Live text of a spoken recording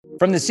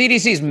From the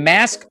CDC's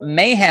mask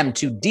mayhem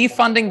to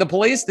defunding the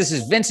police, this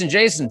is Vince and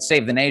Jason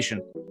Save the Nation.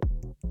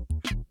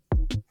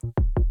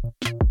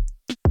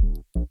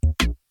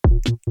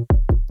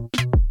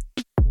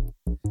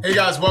 Hey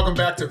guys, welcome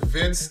back to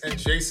Vince and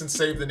Jason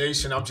Save the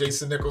Nation. I'm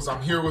Jason Nichols.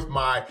 I'm here with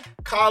my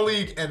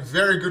colleague and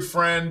very good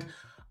friend,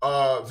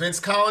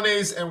 Vince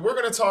Colonnese, and we're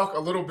going to talk a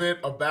little bit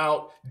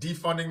about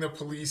defunding the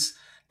police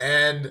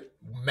and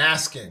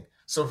masking.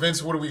 So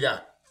Vince, what do we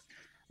got?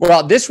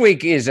 Well, this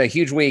week is a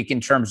huge week in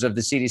terms of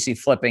the CDC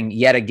flipping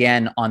yet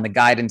again on the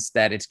guidance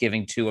that it's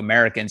giving to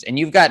Americans. And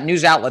you've got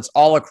news outlets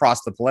all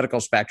across the political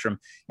spectrum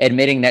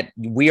admitting that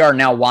we are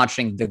now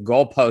watching the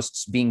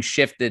goalposts being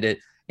shifted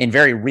in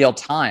very real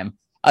time.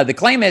 The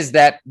claim is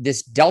that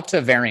this Delta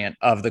variant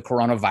of the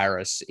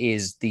coronavirus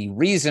is the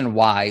reason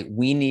why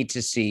we need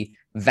to see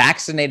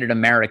vaccinated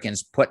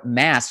Americans put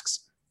masks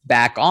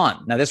back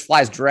on. Now, this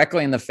flies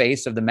directly in the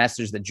face of the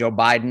message that Joe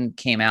Biden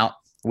came out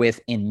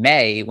with in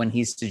May when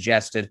he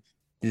suggested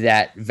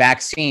that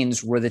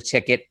vaccines were the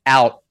ticket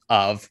out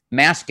of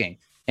masking.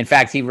 In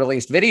fact, he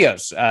released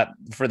videos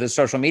for the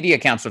social media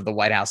accounts of the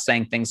White House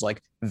saying things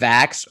like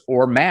vax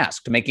or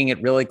mask, making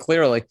it really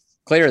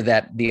clear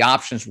that the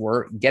options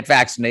were get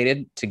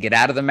vaccinated to get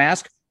out of the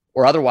mask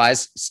or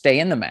otherwise stay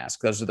in the mask.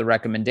 Those are the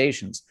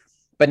recommendations.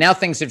 But now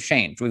things have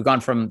changed. We've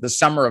gone from the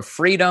summer of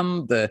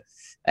freedom,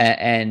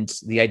 and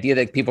the idea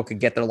that people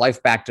could get their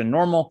life back to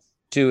normal,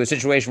 to a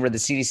situation where the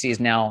CDC is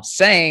now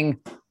saying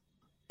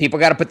people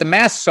got to put the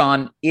masks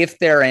on if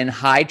they're in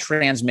high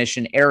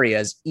transmission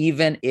areas,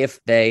 even if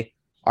they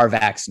are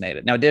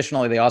vaccinated. Now,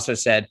 additionally, they also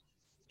said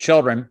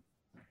children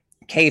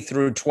K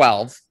through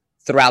 12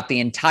 throughout the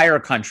entire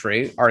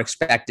country are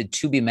expected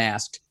to be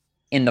masked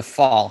in the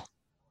fall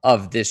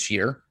of this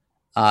year.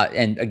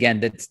 And again,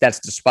 that's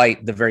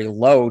despite the very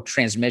low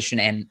transmission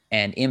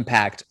and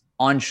impact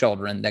on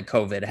children that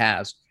COVID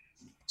has.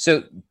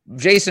 So,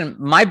 Jason,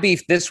 my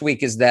beef this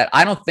week is that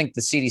I don't think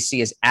the CDC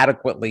has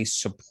adequately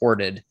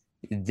supported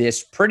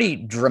this pretty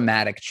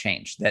dramatic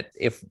change, that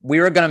if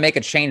we were going to make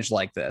a change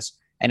like this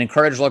and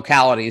encourage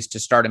localities to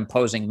start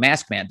imposing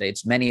mask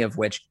mandates, many of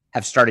which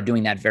have started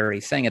doing that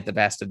very thing at the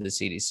best of the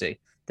CDC,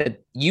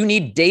 that you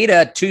need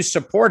data to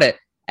support it.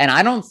 And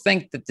I don't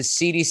think that the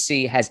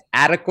CDC has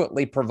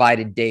adequately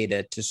provided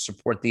data to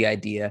support the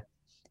idea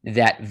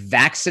that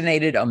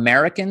vaccinated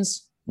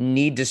Americans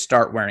need to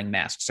start wearing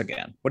masks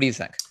again. What do you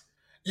think?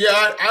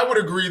 Yeah, I would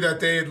agree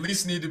that they at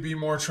least need to be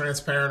more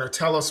transparent or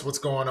tell us what's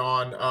going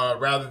on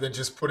rather than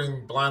just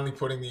blindly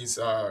putting these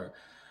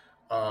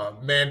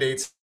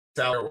mandates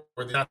out,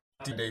 or not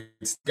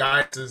mandates,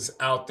 guides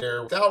out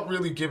there without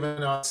really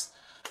giving us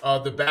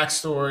the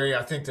backstory.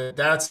 I think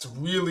that's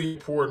really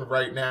important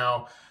right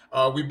now.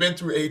 We've been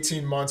through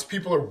 18 months.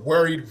 People are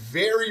worried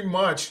very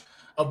much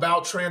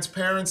about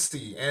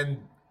transparency. And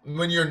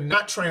when you're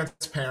not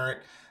transparent,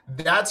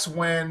 that's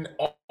when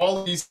all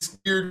of these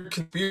weird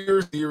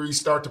conspiracy theories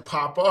start to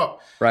pop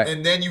up. Right.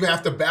 And then you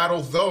have to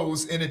battle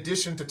those in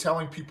addition to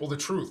telling people the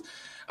truth.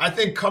 I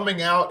think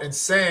coming out and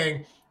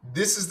saying,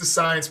 this is the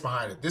science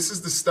behind it, this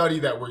is the study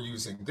that we're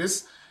using,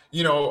 this,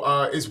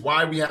 is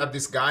why we have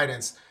this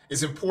guidance,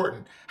 is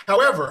important.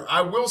 However,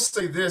 I will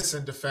say this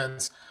in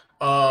defense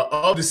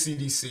of the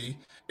CDC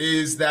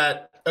is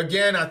that,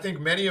 again, I think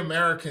many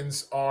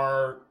Americans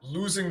are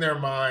losing their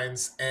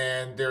minds,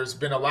 and there's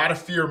been a lot of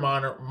fear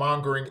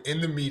mongering in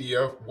the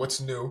media.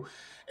 What's new?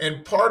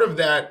 And part of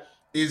that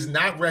is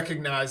not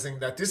recognizing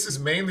that this is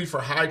mainly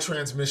for high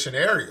transmission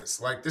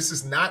areas. Like, this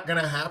is not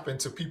going to happen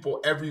to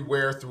people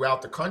everywhere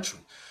throughout the country.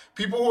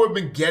 People who have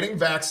been getting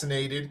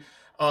vaccinated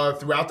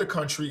throughout the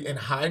country in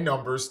high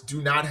numbers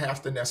do not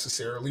have to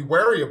necessarily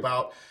worry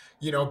about,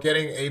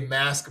 getting a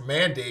mask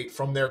mandate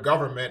from their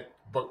government,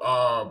 but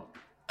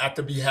at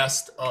the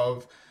behest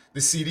of the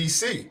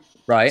CDC.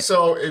 Right.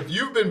 So if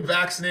you've been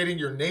vaccinating,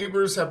 your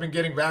neighbors have been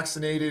getting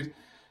vaccinated,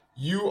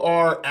 you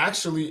are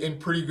actually in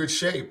pretty good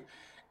shape.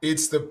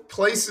 It's the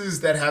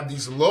places that have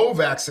these low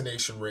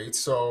vaccination rates.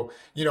 So,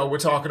 we're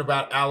talking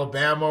about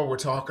Alabama, we're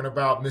talking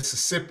about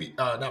Mississippi,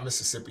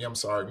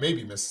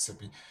 maybe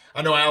Mississippi.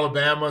 I know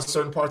Alabama,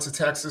 certain parts of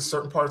Texas,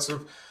 certain parts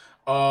of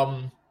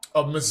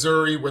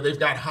Missouri, where they've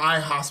got high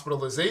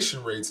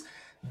hospitalization rates.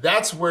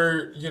 That's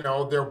where,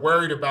 they're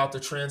worried about the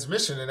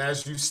transmission. And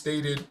as you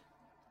stated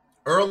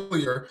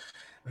earlier,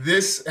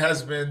 this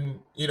has been,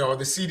 the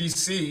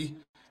CDC,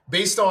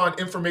 based on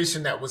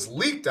information that was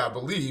leaked, I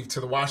believe,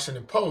 to the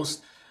Washington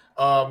Post,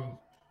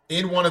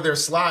 in one of their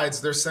slides,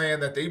 they're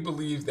saying that they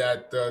believe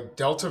that the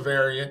Delta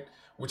variant,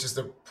 which is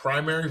the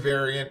primary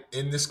variant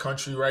in this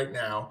country right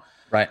now,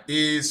 right,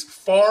 is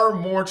far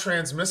more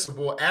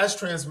transmissible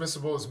as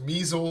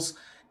measles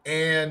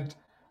and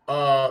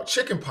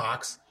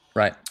chickenpox.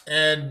 Right.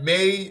 And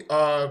may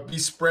be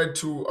spread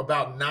to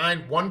about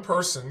 9. One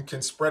person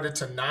can spread it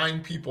to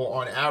 9 people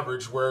on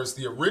average, whereas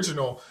the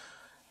original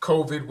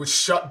COVID, which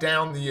shut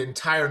down the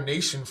entire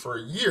nation for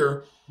a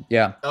year,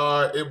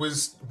 it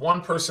was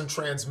one person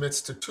transmits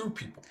to 2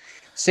 people.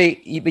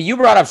 See, but you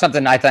brought up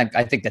something I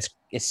think that's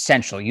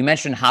essential. You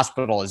mentioned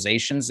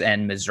hospitalizations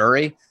and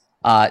Missouri.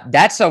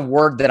 That's a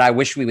word that I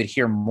wish we would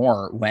hear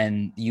more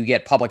when you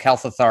get public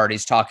health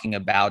authorities talking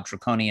about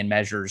draconian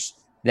measures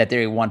that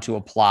they want to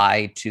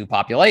apply to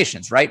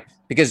populations, right?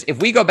 Because if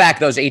we go back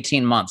those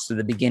 18 months to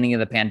the beginning of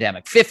the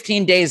pandemic,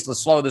 15 days to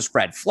slow the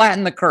spread,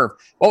 flatten the curve,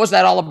 what was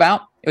that all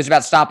about? It was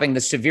about stopping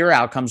the severe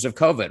outcomes of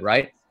COVID,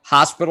 right?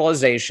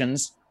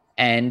 Hospitalizations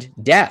and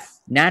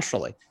death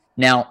naturally.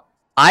 Now,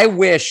 I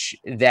wish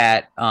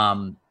that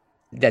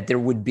that there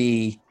would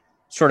be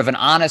sort of an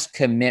honest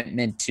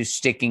commitment to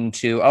sticking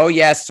to, oh,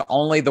 yes,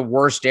 only the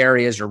worst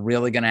areas are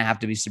really going to have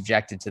to be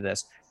subjected to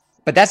this.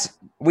 But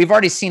we've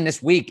already seen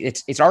this week,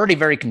 it's already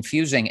very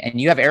confusing.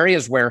 And you have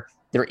areas where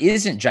there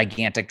isn't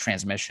gigantic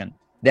transmission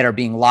that are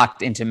being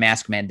locked into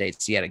mask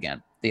mandates yet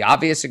again. The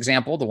obvious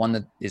example, the one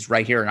that is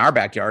right here in our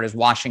backyard, is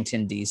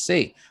Washington,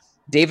 D.C.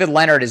 David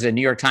Leonard is a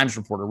New York Times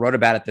reporter, wrote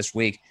about it this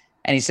week.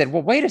 And he said,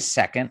 well, wait a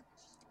second.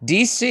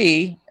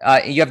 D.C.,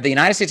 you have the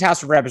United States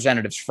House of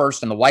Representatives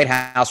first and the White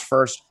House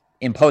first,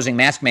 imposing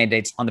mask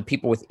mandates on the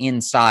people within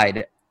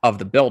inside of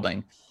the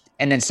building.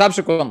 And then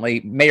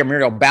subsequently, Mayor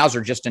Muriel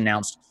Bowser just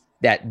announced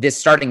that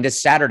starting this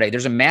Saturday,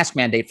 there's a mask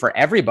mandate for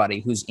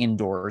everybody who's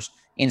indoors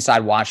inside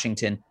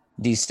Washington,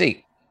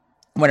 D.C.,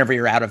 whenever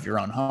you're out of your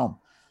own home.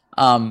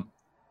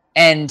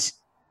 And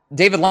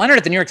David Leonard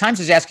at the New York Times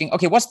is asking,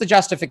 okay, what's the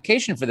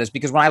justification for this?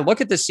 Because when I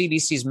look at the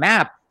CDC's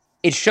map,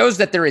 it shows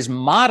that there is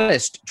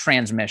modest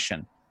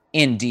transmission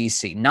in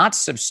D.C., not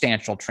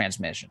substantial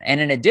transmission. And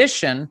in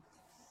addition,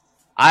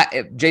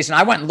 Jason,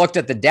 I went and looked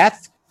at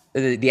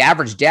the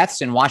average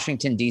deaths in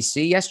Washington,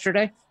 D.C.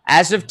 yesterday.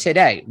 As of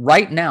today,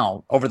 right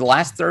now, over the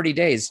last 30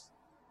 days,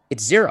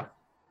 it's zero.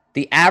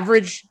 The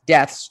average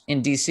deaths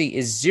in D.C.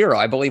 is zero.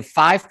 I believe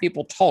 5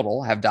 people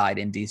total have died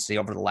in D.C.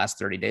 over the last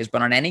 30 days.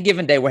 But on any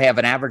given day, we have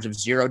an average of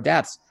 0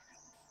 deaths.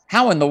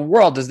 How in the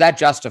world does that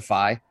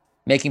justify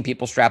making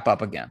people strap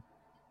up again?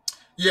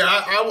 Yeah,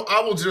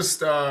 I will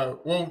just,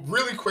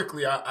 really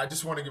quickly, I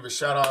just want to give a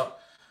shout out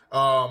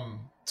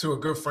to a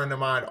good friend of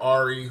mine,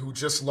 Ari, who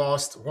just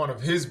lost one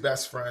of his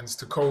best friends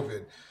to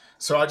COVID.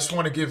 So I just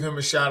want to give him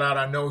a shout out.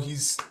 I know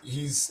he's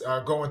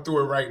going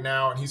through it right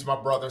now, and he's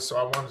my brother, so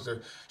I wanted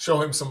to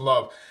show him some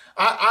love.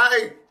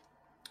 I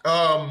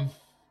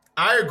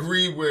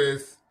agree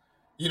with,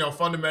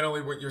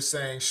 fundamentally what you're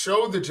saying.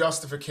 Show the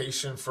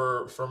justification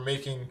for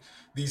making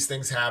these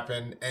things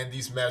happen and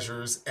these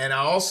measures. And I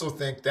also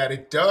think that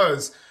it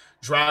does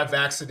drive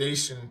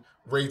vaccination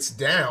rates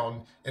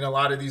down in a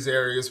lot of these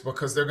areas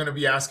because they're going to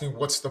be asking,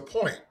 what's the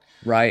point?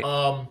 Right.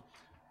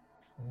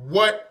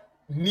 What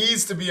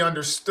needs to be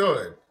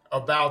understood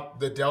about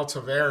the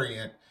Delta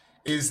variant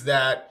is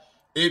that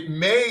it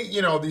may,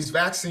 these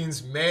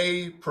vaccines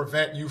may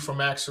prevent you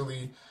from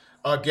actually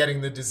getting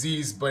the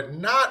disease, but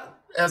not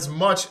as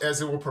much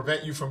as it will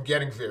prevent you from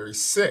getting very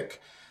sick.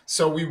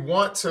 So we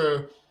want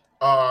to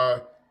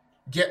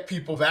get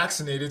people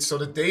vaccinated so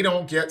that they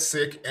don't get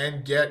sick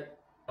and get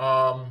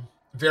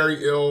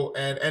very ill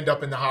and end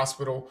up in the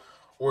hospital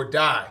or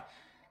die.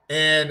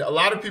 And a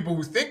lot of people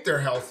who think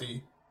they're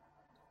healthy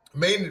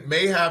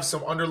may have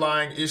some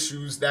underlying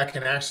issues that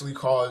can actually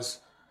cause,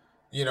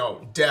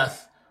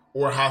 death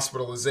or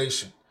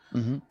hospitalization.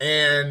 Mm-hmm.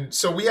 And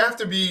so we have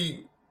to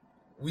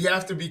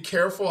be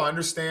careful. I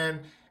understand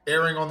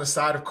erring on the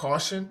side of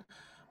caution,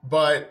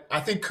 but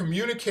I think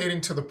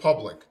communicating to the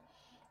public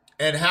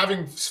and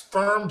having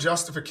firm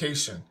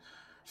justification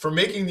for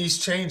making these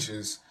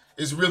changes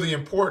is really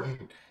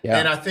important. Yeah.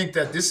 And I think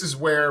that this is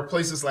where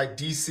places like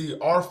DC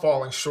are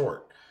falling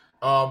short.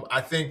 I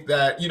think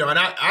that, and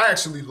I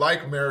actually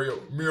like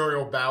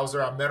Muriel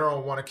Bowser. I met her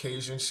on one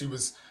occasion. She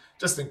was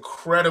just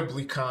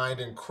incredibly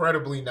kind,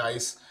 incredibly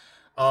nice.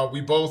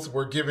 We both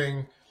were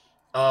giving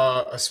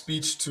a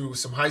speech to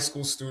some high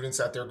school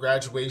students at their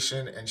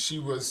graduation, and she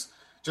was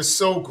just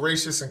so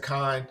gracious and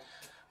kind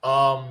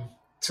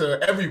to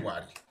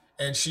everybody.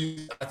 And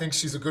I think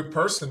she's a good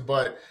person,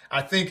 but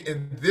I think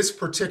in this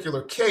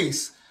particular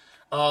case,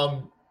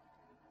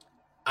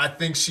 I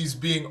think she's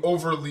being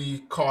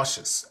overly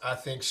cautious. I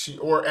think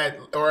or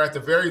at the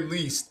very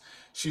least,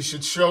 she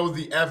should show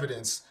the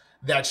evidence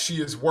that she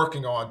is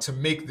working on to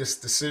make this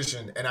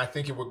decision. And I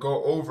think it would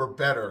go over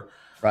better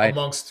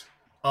amongst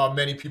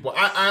many people.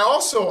 I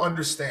also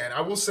understand,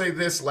 I will say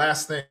this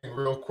last thing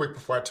real quick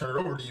before I turn it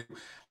over to you,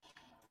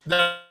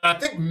 that I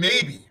think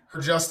maybe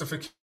her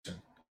justification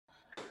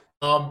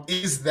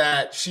is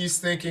that she's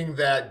thinking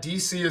that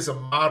DC is a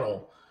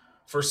model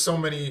for so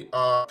many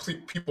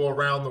people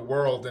around the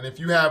world. And if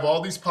you have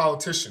all these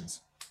politicians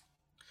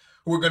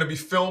who are going to be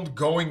filmed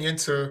going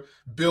into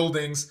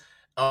buildings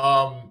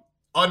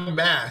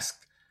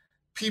unmasked,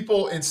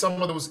 people in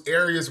some of those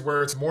areas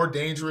where it's more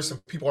dangerous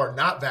and people are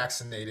not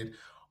vaccinated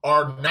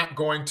are not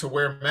going to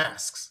wear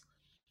masks.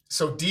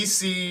 So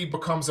DC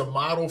becomes a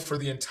model for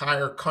the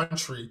entire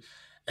country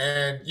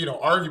and,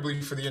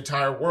 arguably for the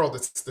entire world.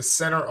 It's the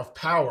center of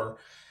power.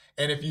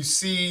 And if you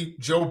see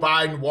Joe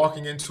Biden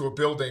walking into a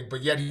building,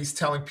 but yet he's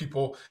telling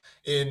people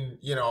in,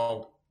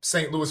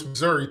 St. Louis,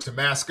 Missouri to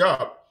mask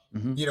up,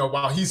 Mm-hmm.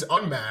 While he's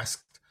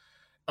unmasked,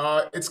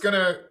 it's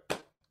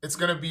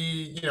gonna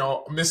be,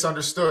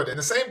 misunderstood. And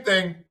the same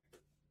thing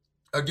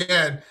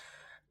again,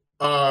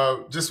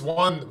 just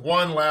one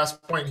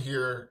last point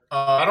here.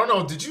 I don't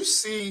know. Did you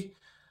see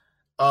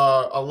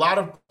a lot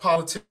of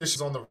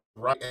politicians on the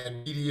right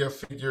and media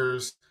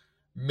figures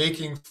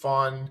making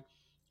fun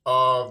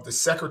of the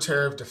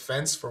Secretary of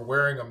Defense for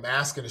wearing a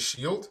mask and a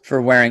shield?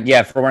 For wearing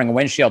a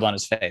windshield on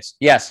his face.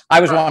 Yes,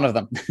 I was Right. one of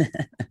them.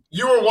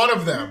 You were one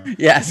of them.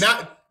 Yes.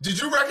 Now, did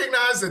you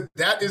recognize that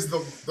that is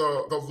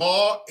the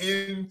law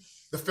in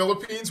the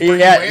Philippines where you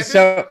Yeah. landed?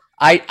 So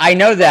I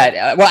know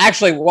that. Well,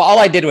 actually, all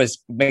I did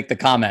was make the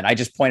comment. I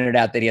just pointed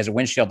out that he has a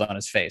windshield on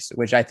his face,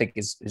 which I think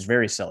is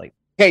very silly.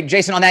 Okay,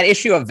 Jason, on that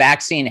issue of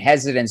vaccine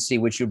hesitancy,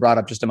 which you brought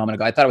up just a moment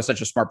ago, I thought it was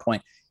such a smart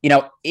point. You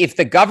know, if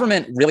the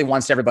government really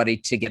wants everybody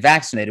to get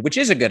vaccinated, which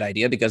is a good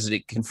idea because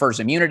it confers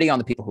immunity on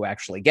the people who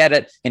actually get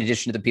it, in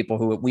addition to the people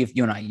who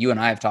you and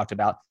I have talked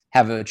about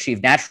have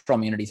achieved natural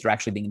immunity through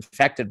actually being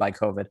infected by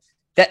COVID,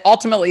 that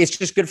ultimately it's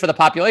just good for the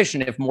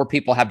population if more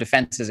people have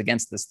defenses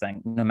against this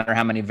thing, no matter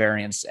how many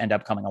variants end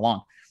up coming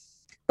along.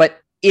 But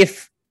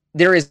if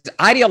there is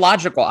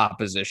ideological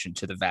opposition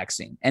to the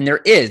vaccine, and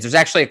there's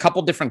actually a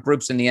couple different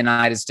groups in the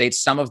United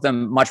States, some of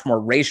them much more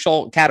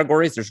racial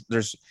categories.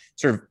 There's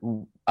sort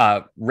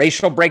of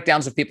racial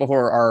breakdowns of people who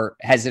are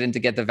hesitant to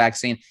get the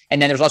vaccine.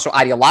 And then there's also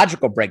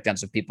ideological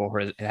breakdowns of people who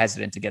are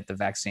hesitant to get the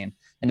vaccine.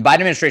 And the Biden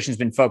administration has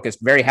been focused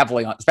very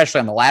heavily on, especially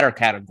on the latter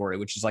category,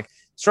 which is like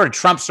sort of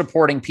Trump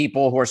supporting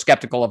people who are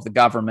skeptical of the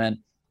government,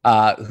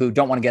 who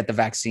don't want to get the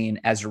vaccine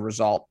as a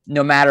result,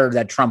 no matter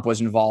that Trump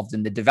was involved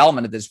in the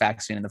development of this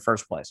vaccine in the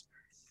first place.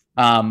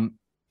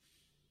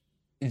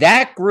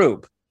 That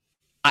group,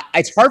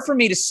 it's hard for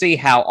me to see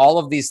how all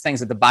of these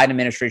things that the Biden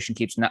administration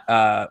keeps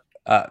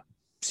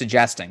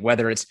suggesting,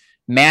 whether it's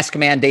mask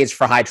mandates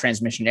for high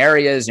transmission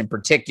areas, in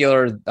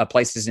particular,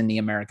 places in the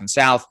American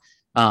South,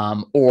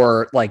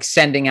 or like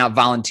sending out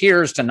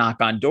volunteers to knock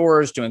on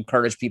doors to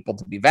encourage people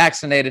to be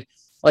vaccinated.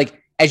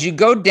 Like, as you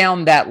go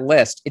down that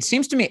list, it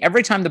seems to me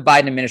every time the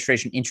Biden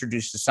administration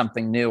introduces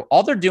something new,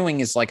 all they're doing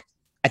is like,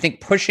 I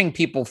think, pushing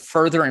people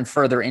further and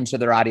further into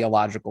their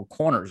ideological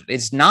corners.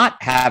 It's not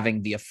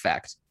having the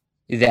effect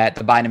that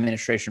the Biden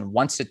administration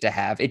wants it to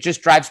have. It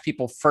just drives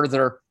people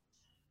further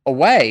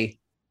away.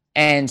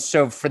 And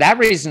so for that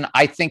reason,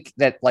 I think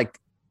that like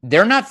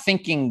they're not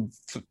thinking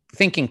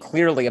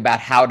clearly about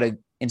how to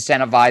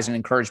incentivize and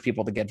encourage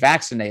people to get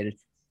vaccinated,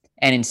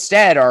 and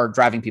instead are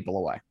driving people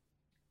away.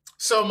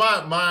 So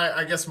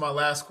I guess my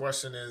last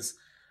question is,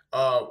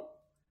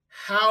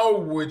 how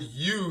would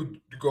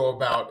you go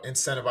about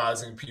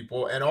incentivizing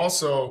people? And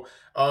also,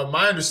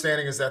 my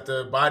understanding is that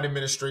the Biden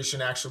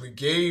administration actually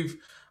gave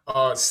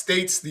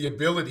states the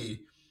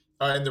ability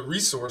and the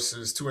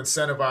resources to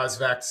incentivize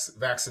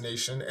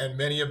vaccination, and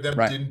many of them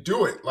Right. didn't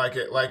do it.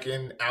 Like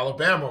in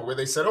Alabama, where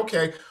they said,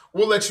 "Okay,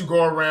 we'll let you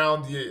go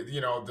around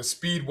the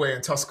Speedway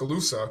in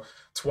Tuscaloosa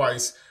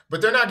twice,"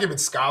 but they're not giving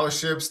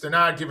scholarships, they're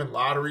not giving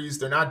lotteries,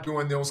 they're not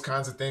doing those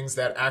kinds of things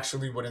that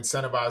actually would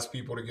incentivize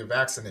people to get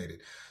vaccinated.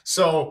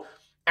 So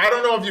I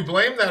don't know if you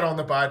blame that on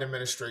the Biden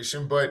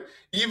administration, but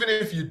even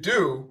if you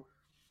do,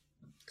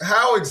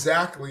 how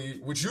exactly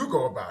would you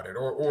go about it,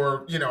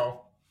 or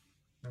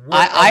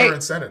what other I,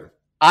 incentive?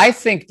 I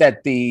think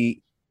that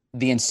the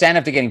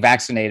incentive to getting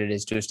vaccinated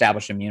is to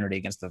establish immunity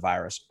against the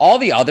virus. All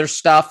the other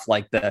stuff,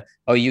 like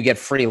you get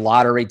free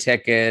lottery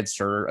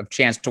tickets or a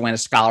chance to win a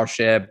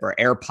scholarship or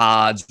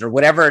AirPods or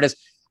whatever it is.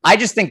 I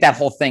just think that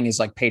whole thing is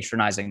like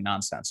patronizing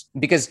nonsense,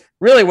 because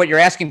really what you're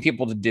asking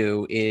people to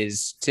do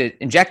is to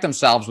inject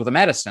themselves with a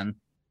medicine.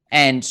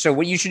 And so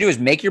what you should do is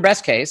make your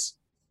best case,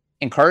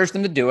 encourage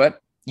them to do it.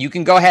 You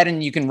can go ahead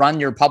and you can run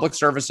your public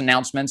service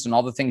announcements and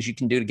all the things you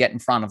can do to get in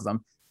front of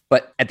them.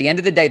 But at the end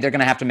of the day, they're going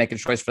to have to make a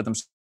choice for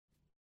themselves.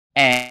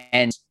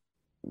 And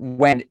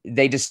when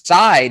they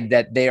decide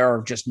that they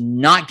are just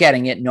not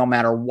getting it, no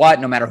matter what,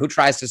 no matter who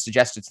tries to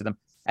suggest it to them,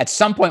 at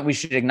some point we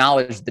should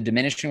acknowledge the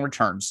diminishing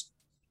returns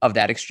of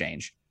that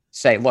exchange.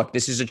 Say, look,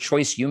 this is a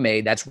choice you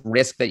made. That's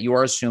risk that you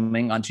are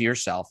assuming unto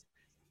yourself.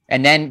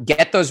 And then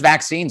get those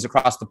vaccines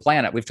across the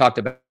planet. We've talked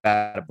about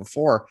it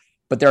before,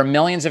 but there are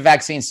millions of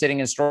vaccines sitting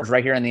in storage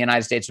right here in the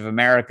United States of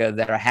America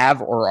that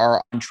have or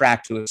are on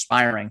track to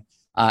expiring.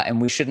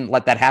 And we shouldn't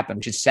let that happen.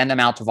 We should send them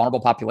out to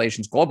vulnerable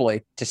populations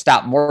globally to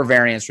stop more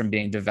variants from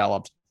being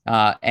developed,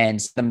 and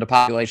send them to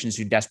populations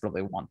who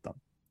desperately want them.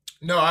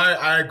 No,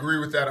 I agree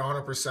with that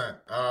 100%.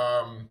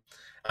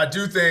 I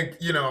do think,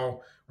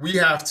 we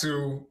have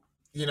to,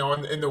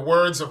 in the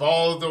words of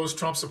all of those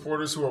Trump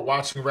supporters who are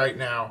watching right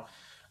now,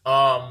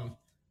 um,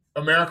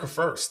 America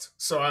first.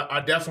 So I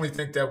definitely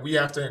think that we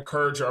have to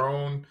encourage our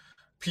own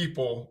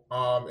people,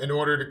 in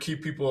order to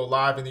keep people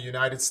alive in the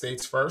United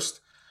States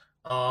first.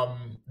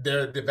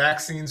 The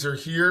vaccines are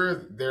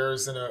here.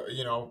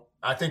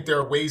 I think there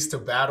are ways to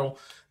battle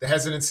the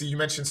hesitancy. You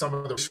mentioned some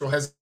of the racial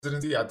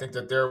hesitancy. I think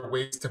that there are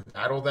ways to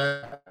battle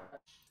that,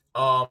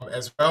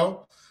 as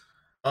well.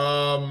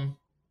 Um,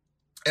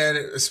 and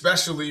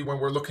especially when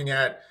we're looking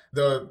at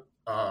the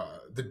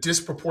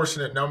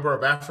disproportionate number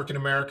of African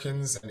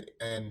Americans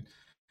and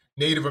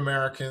Native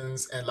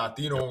Americans and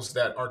Latinos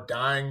that are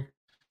dying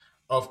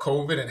of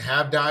COVID and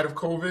have died of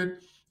COVID.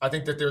 I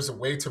think that there's a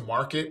way to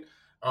market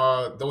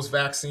those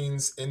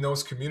vaccines in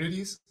those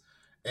communities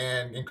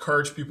and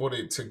encourage people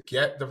to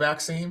get the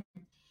vaccine.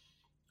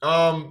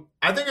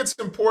 I think it's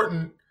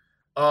important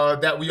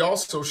that we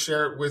also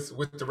share it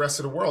with the rest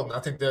of the world, and I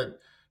think that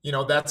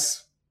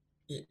that's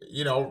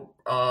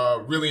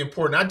really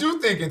important. I do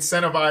think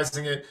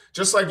incentivizing it,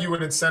 just like you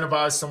would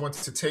incentivize someone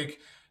to take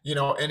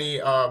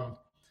any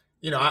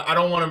I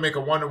don't want to make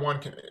a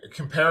one-to-one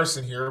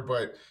comparison here,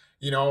 but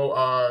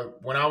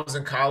when I was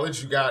in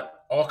college, you got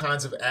all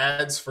kinds of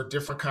ads for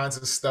different kinds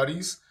of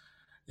studies,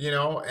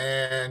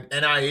 and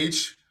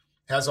NIH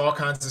has all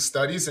kinds of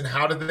studies. And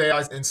how do they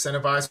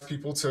incentivize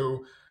people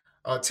to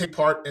take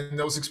part in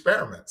those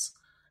experiments?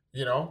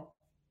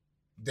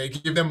 They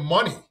give them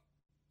money.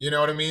 You know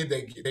what I mean?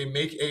 They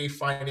make they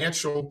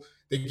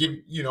give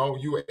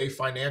you a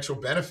financial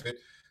benefit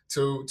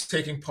to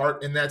taking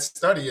part in that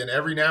study. And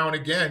every now and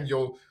again,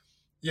 you'll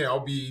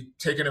be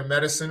taking a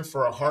medicine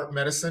for a heart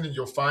medicine, and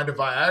you'll find a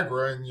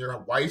Viagra, and your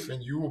wife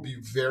and you will be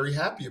very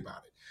happy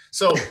about it.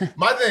 So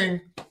my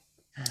thing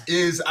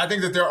is, I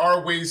think that there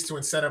are ways to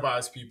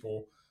incentivize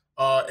people,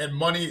 and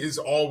money is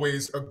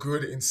always a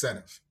good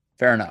incentive.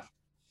 Fair enough.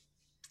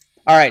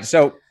 All right.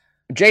 So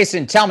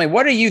Jason, tell me,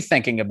 what are you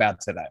thinking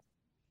about today?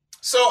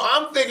 So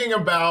I'm thinking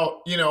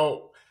about,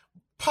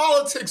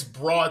 politics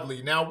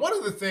broadly. Now, one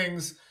of the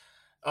things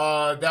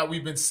that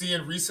we've been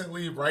seeing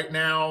recently right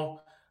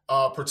now,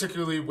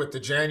 particularly with the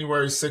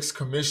January 6th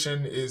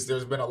commission, is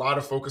there's been a lot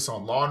of focus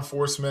on law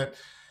enforcement.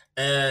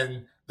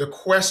 And the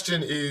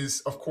question is,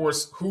 of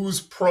course,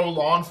 who's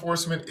pro-law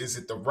enforcement? Is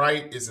it the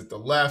right? Is it the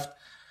left?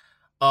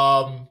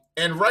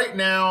 And right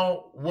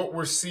now, what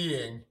we're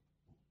seeing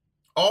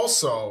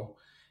also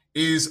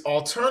is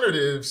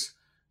alternatives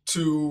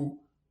to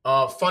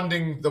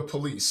funding the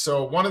police.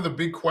 So one of the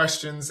big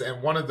questions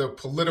and one of the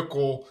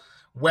political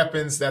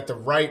weapons that the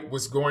right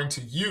was going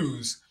to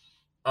use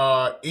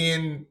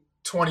in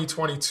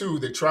 2022,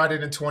 they tried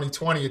it in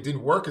 2020, it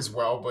didn't work as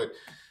well, but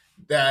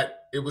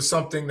that it was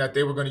something that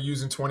they were going to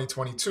use in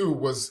 2022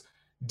 was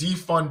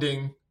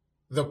defunding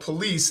the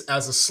police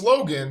as a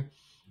slogan,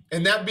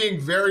 and that being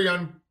very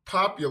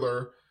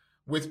unpopular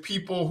with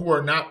people who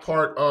are not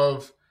part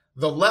of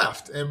the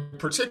left, and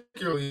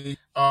particularly,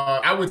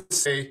 I would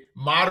say,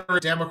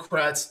 moderate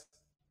Democrats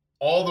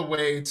all the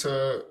way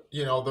to,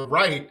 the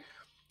right,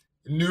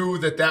 knew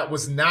that that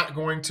was not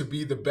going to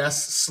be the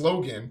best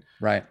slogan,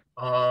 right,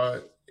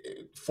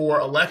 for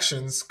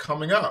elections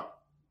coming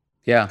up.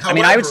 Yeah, however, I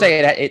mean, I would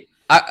say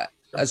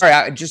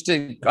just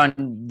on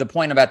the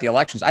point about the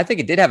elections, I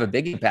think it did have a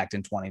big impact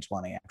in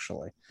 2020.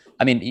 Actually,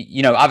 I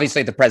mean,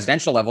 obviously at the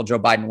presidential level, Joe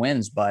Biden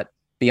wins, but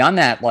beyond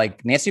that,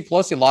 like, Nancy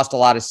Pelosi lost a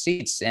lot of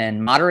seats,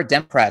 and moderate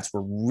Democrats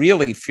were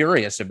really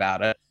furious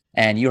about it.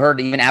 And you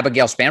heard even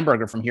Abigail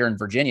Spanberger from here in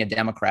Virginia,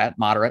 Democrat,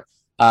 moderate,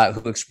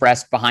 who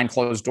expressed behind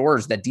closed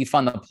doors that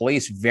defund the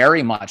police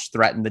very much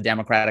threatened the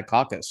Democratic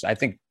caucus. I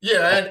think.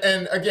 Yeah.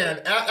 And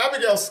again,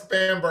 Abigail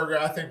Spanberger,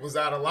 I think, was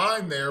out of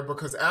line there,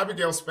 because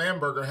Abigail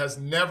Spanberger has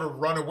never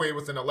run away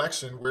with an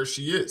election where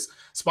she is.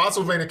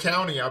 Spotsylvania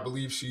County, I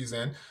believe she's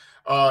in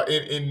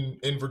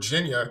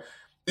Virginia,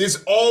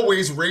 is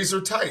always razor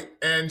tight,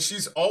 and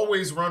she's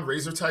always run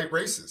razor tight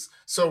races.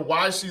 So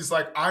why she's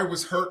like, I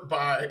was hurt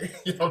by,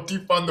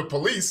 defund the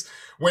police,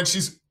 when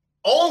she's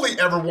only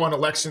ever won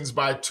elections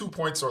by 2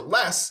 points or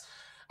less,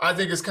 I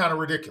think is kind of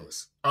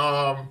ridiculous.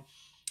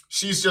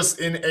 She's just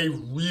in a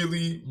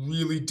really,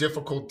 really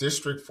difficult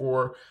district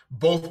for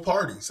both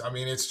parties. I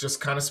mean, it's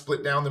just kind of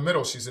split down the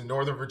middle. She's in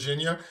Northern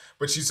Virginia,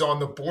 but she's on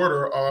the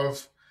border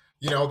of,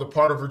 the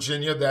part of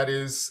Virginia that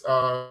is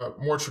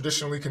more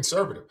traditionally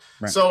conservative.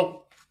 Right.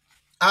 So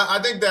I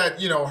think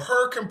that,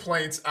 her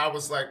complaints, I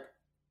was like,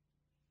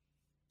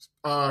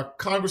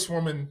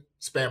 Congresswoman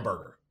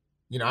Spanberger,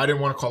 I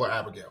didn't want to call her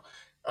Abigail.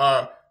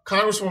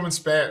 Congresswoman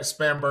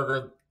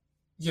Spanberger,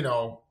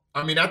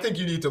 I mean, I think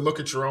you need to look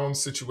at your own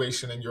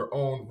situation and your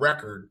own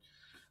record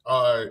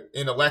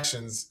in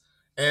elections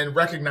and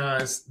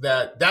recognize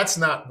that that's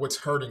not what's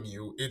hurting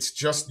you. It's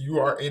just you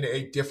are in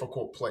a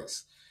difficult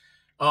place.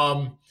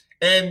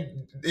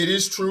 And it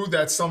is true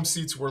that some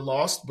seats were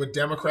lost, but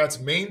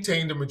Democrats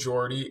maintained a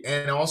majority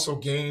and also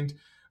gained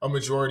a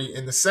majority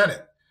in the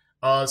Senate.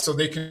 So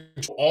they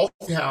control all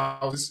three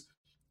houses,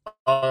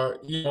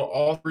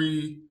 all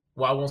three,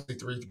 well, I won't say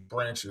three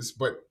branches,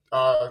 but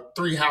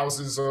three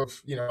houses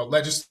of,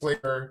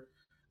 the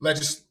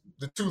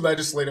two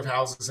legislative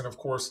houses, and of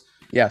course,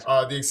 yes,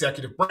 the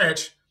executive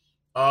branch.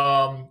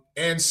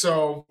 And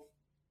so,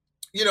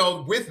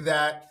 with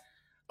that,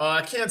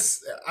 I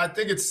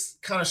think it's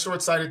kind of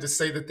short-sighted to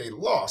say that they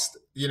lost,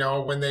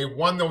 when they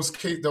won those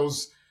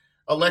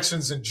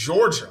elections in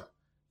Georgia,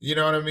 you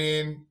know what I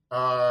mean?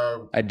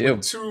 I do.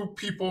 With two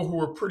people who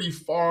were pretty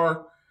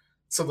far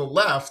to the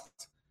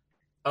left,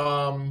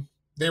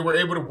 they were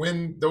able to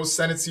win those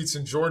Senate seats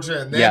in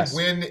Georgia and then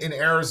win in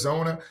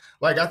Arizona.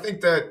 Like, I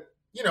think that,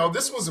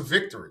 this was a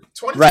victory.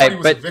 2020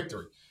 was a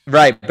victory.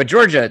 Right. But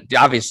Georgia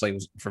obviously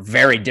was for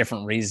very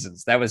different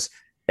reasons. That was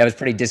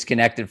pretty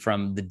disconnected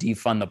from the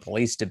defund the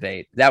police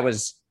debate. That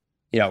was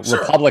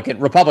Sure.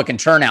 Republican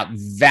turnout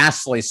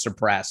vastly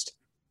suppressed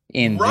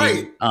in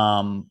Right.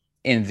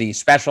 in the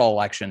special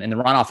election, in the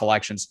runoff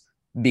elections,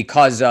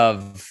 because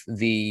of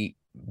the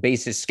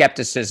basis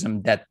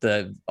skepticism that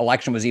the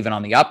election was even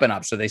on the up and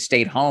up. So they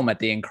stayed home at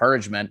the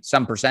encouragement,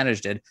 some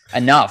percentage did,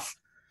 enough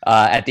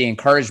at the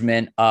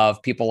encouragement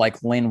of people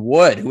like Lynn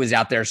Wood, who was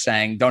out there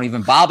saying, don't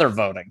even bother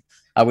voting,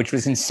 which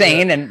was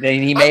insane. Yeah. And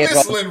he may as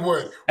well Lynn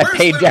Wood. a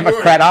paid Lynn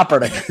Democrat Wood?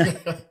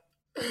 operative.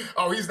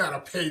 Oh, he's not a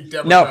paid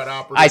Democrat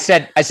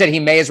operative. I said he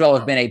may as well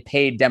have been a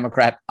paid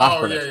Democrat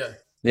operative. Oh,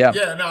 yeah.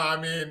 Yeah, no,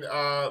 I mean,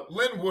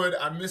 Lynn Wood,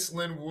 I miss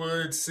Lynn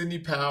Wood, Sidney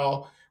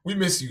Powell. We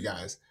miss you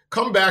guys.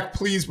 Come back,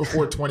 please,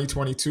 before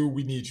 2022.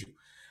 We need you.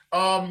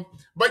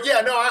 But yeah,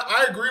 no,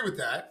 I agree with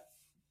that.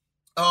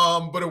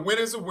 But a win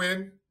is a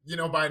win,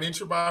 by an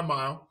inch or by a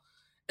mile.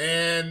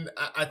 And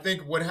I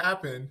think what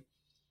happened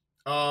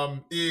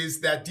is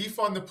that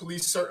defund the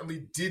police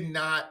certainly did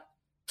not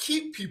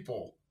keep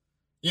people,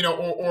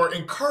 or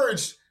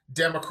encourage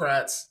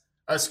Republicans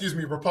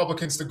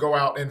to go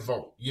out and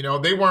vote.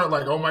 They weren't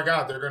like, oh my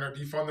God, they're going to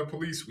defund the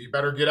police, we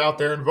better get out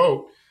there and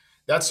vote.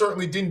 That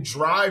certainly didn't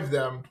drive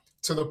them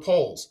to the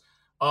polls.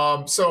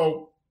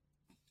 So,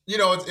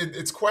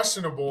 it's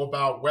questionable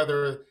about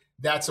whether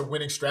that's a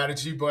winning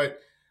strategy. But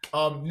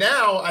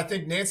now I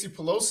think Nancy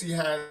Pelosi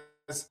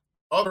has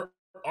other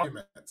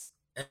arguments,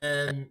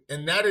 and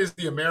that is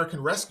the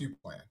American Rescue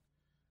Plan,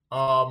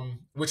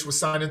 which was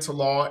signed into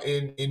law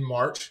in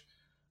March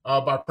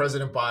by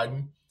President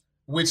Biden,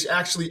 which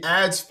actually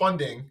adds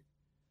funding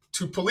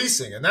to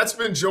policing. And that's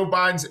been Joe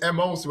Biden's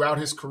MO throughout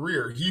his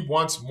career. He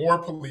wants more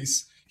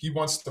police. He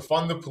wants to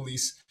fund the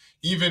police,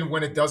 even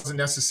when it doesn't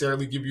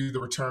necessarily give you the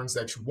returns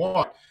that you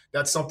want.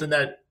 That's something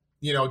that,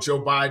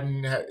 Joe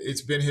Biden,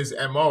 it's been his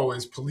MO,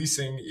 is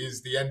policing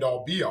is the end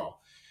all be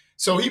all.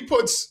 So he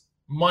puts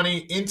money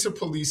into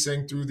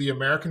policing through the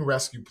American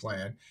Rescue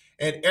Plan,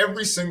 and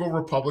every single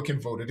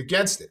Republican voted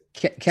against it.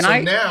 Can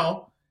I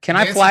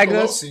flag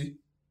Pelosi, this?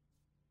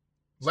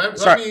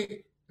 Let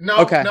me. No,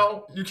 okay.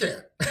 No, you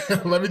can't.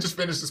 Let me just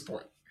finish this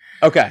point.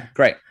 Okay,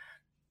 great.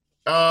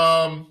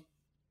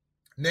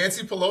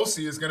 Nancy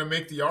Pelosi is going to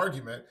make the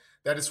argument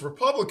that it's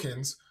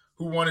Republicans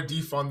who want to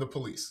defund the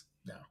police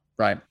now.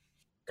 Right.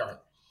 Go ahead.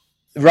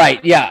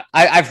 Right. Yeah,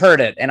 I've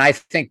heard it, and I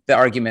think the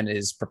argument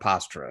is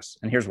preposterous.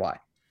 And here's why.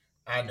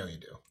 I know you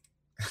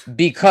do.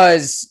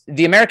 Because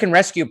the American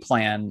Rescue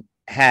Plan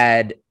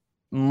had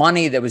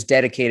money that was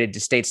dedicated to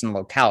states and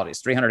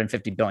localities,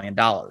 $350 billion.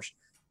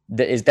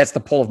 That's the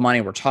pool of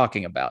money we're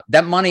talking about.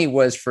 That money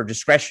was for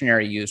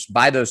discretionary use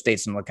by those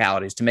states and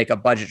localities to make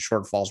up budget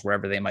shortfalls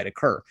wherever they might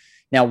occur.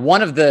 Now,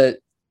 one of the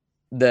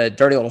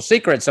dirty little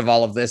secrets of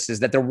all of this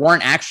is that there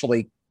weren't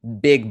actually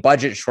big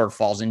budget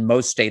shortfalls in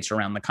most states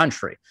around the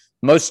country.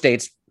 Most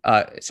states,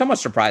 somewhat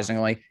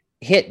surprisingly,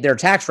 hit their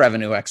tax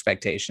revenue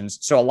expectations.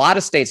 So a lot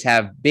of states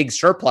have big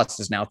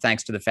surpluses now,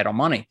 thanks to the federal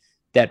money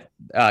that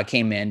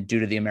came in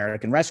due to the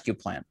American Rescue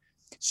Plan.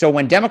 So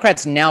when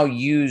Democrats now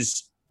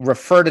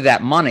refer to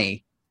that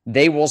money,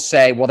 they will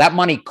say, well, that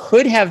money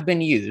could have been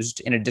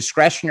used in a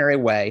discretionary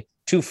way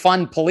to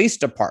fund police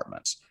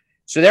departments.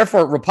 So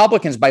therefore,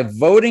 Republicans, by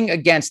voting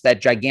against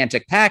that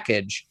gigantic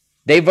package,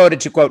 they voted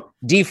to, quote,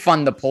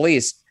 defund the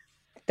police.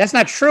 That's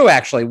not true,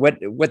 actually.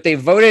 What they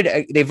voted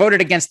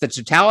against the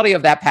totality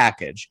of that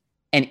package.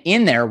 And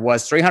in there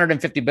was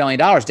 $350 billion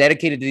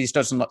dedicated to these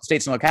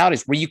states and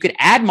localities where you could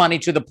add money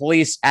to the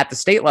police at the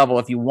state level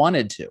if you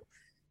wanted to.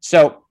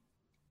 So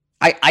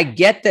I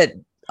get that.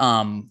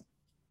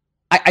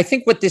 I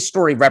think what this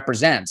story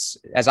represents,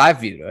 as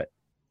I've viewed it,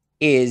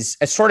 is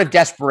a sort of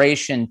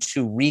desperation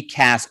to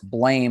recast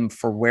blame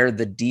for where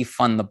the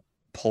defund the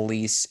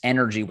police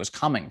energy was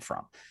coming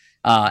from.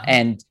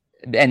 And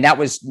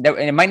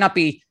it might not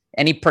be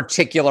any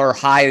particular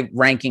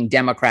high-ranking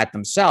Democrat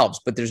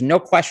themselves, but there's no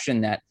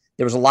question that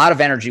there was a lot of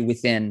energy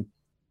within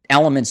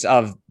elements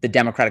of the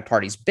Democratic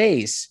Party's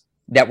base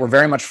that were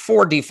very much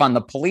for defund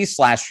the police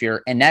last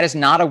year. And that is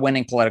not a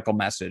winning political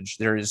message.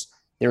 There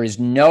is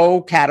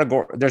no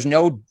category. There's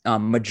no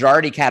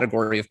majority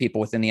category of people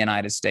within the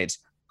United States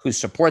who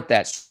support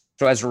that.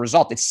 So as a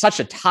result, it's such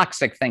a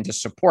toxic thing to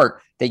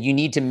support that you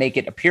need to make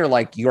it appear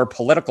like your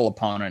political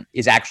opponent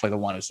is actually the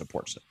one who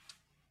supports it.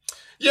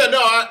 Yeah,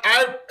 no,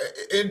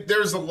 and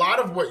there's a lot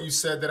of what you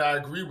said that I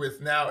agree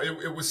with. Now,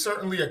 it was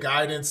certainly a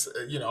guidance,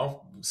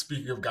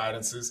 speaking of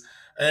guidances,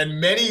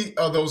 and many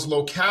of those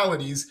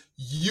localities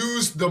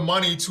used the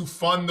money to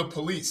fund the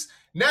police.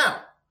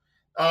 Now,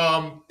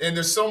 and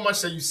there's so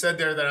much that you said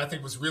there that I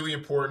think was really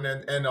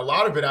important, and a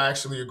lot of it I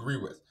actually agree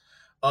with.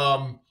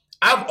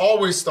 I've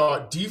always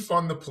thought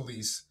defund the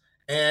police,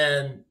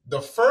 and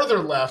the further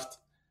left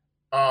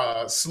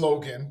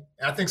slogan.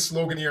 I think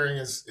sloganeering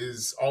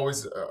is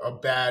always a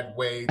bad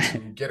way to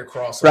get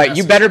across. Right.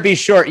 You better be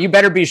sure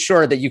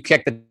that you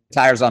kick the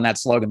tires on that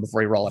slogan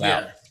before you roll it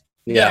out.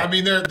 Yeah. I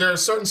mean, there are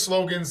certain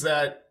slogans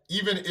that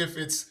even if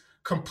it's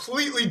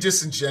completely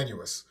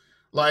disingenuous,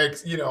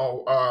 like,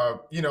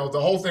 the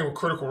whole thing with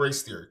critical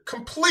race theory,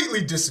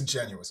 completely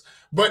disingenuous,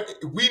 but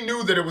we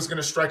knew that it was going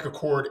to strike a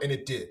chord, and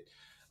it did.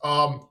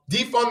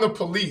 Defund the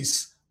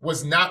police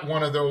was not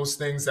one of those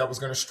things that was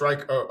going to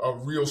strike a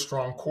real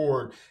strong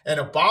chord, and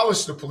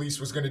abolish the police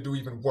was going to do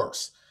even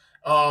worse.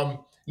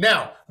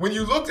 Now, when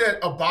you looked at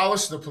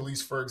abolish the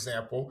police, for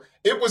example,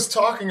 it was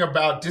talking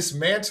about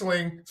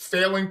dismantling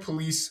failing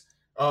police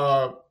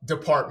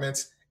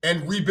departments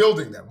and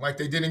rebuilding them like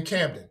they did in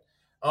Camden.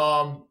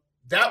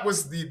 That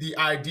was the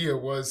idea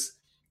was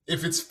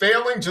if it's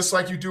failing, just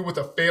like you do with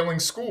a failing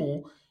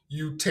school,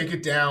 you take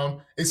it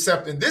down,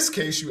 except in this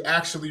case, you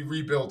actually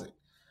rebuild it.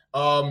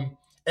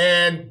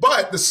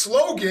 But the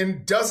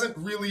slogan doesn't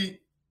really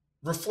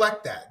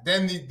reflect that.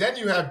 Then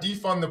you have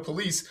defund the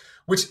police,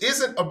 which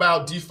isn't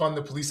about defund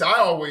the police. I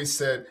always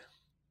said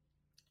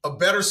a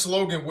better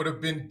slogan would have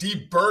been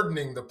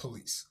deburdening the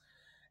police.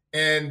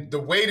 And the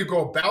way to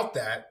go about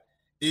that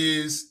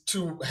is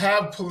to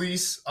have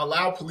police,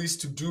 allow police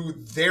to do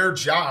their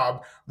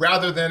job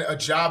rather than a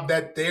job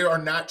that they are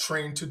not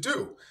trained to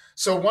do.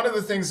 So one of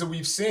the things that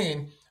we've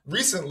seen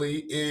recently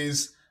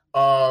is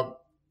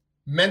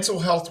mental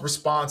health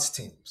response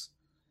teams.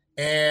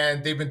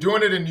 And they've been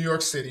doing it in New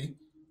York City.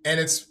 And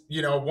it's,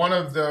 one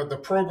of the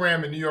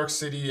program in New York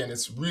City, and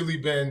it's really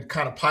been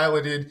kind of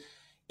piloted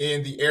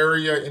in the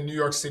area in New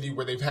York City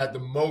where they've had the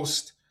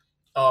most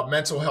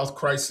mental health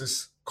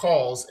crisis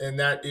calls, and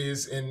that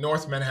is in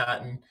North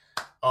Manhattan,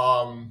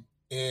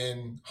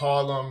 in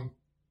Harlem,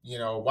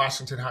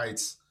 Washington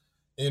Heights,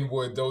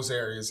 Inwood, those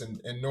areas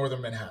in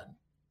Northern Manhattan.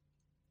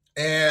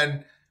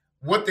 And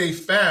what they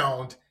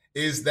found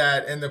is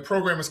that, and the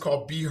program is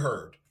called Be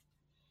Heard,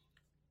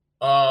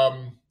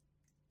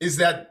 is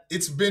that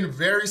it's been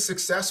very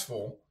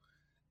successful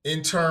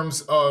in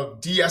terms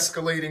of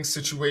de-escalating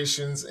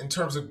situations, in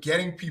terms of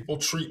getting people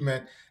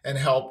treatment and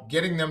help,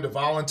 getting them to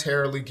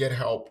voluntarily get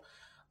help.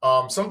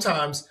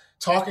 Sometimes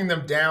talking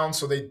them down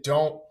so they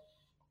don't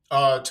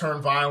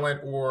turn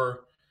violent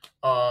or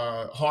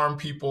harm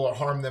people or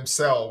harm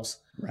themselves,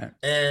 right,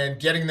 and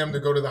getting them to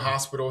go to the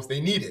hospital if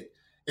they need it.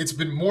 It's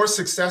been more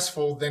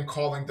successful than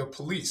calling the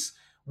police.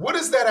 What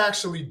does that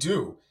actually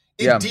do?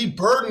 It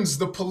deburdens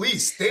the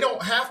police. They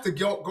don't have to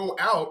go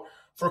out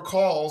for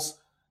calls,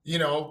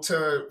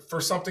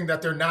 for something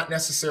that they're not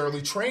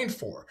necessarily trained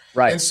for.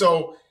 Right. And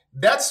so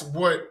that's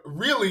what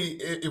really,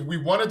 if we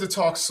wanted to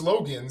talk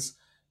slogans,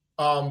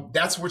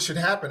 that's what should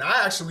happen.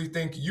 I actually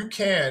think you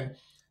can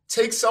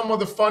take some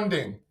of the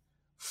funding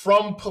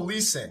from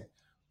policing,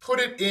 put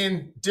it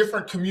in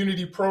different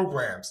community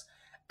programs,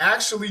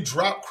 actually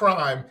drop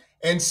crime,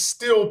 and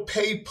still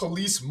pay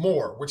police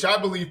more, which I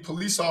believe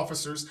police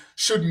officers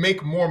should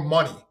make more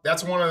money.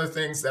 That's one of the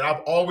things that I've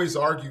always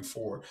argued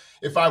for.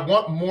 If I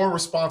want more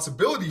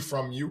responsibility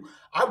from you,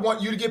 I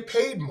want you to get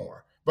paid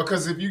more,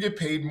 because if you get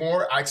paid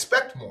more, I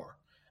expect more.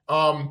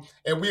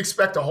 And we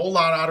expect a whole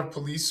lot out of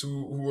police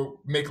who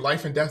make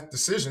life and death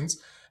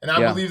decisions. And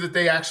I believe that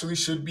they actually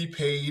should be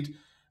paid,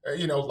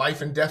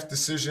 life and death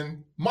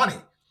decision money.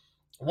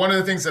 One of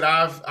the things that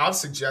I've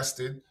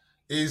suggested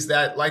is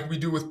that, like we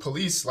do with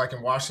police, like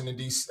in Washington,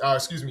 D.C.,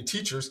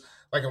 teachers,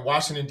 like in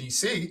Washington,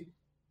 D.C.,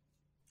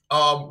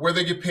 where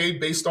they get paid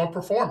based on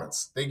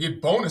performance. They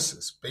get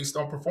bonuses based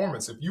on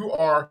performance. If you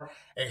are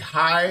a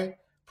high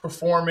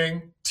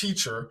performing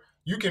teacher,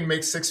 you can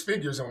make six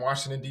figures in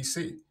Washington,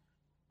 D.C.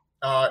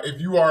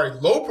 If you are a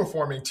low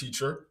performing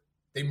teacher,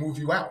 they move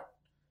you out.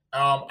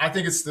 I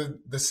think it's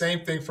the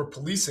same thing for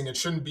policing. It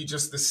shouldn't be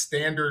just the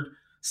standard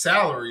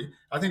salary.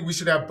 I think we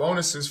should have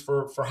bonuses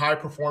for high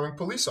performing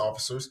police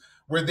officers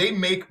where they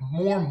make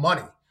more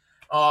money.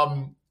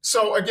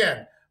 So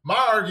again,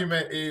 my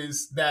argument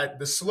is that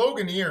the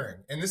sloganeering,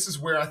 and this is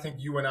where I think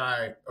you and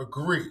I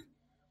agree,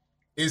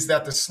 is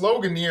that the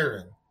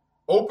sloganeering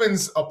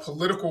opens a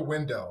political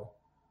window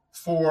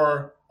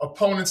for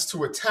opponents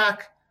to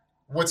attack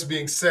what's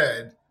being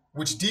said,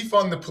 which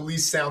defund the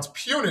police sounds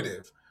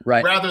punitive,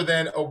 right, rather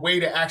than a way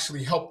to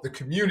actually help the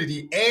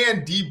community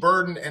and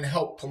deburden and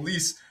help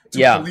police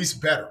to police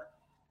better.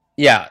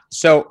 Yeah.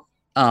 So,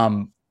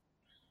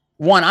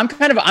 one,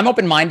 I'm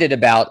open-minded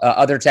about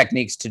other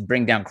techniques to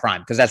bring down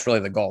crime, because that's really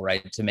the goal,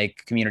 right? To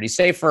make communities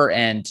safer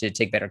and to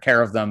take better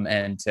care of them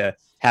and to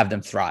have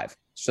them thrive.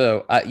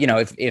 So,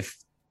 if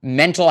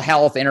mental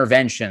health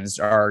interventions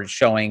are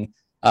showing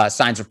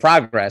signs of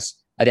progress,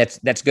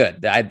 that's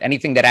good.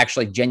 Anything that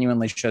actually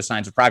genuinely shows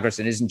signs of progress,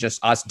 it isn't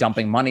just us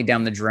dumping money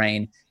down the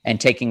drain and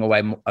taking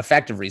away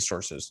effective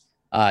resources,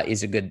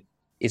 is a good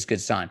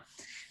sign.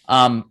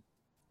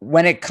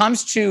 When it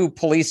comes to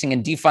policing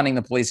and defunding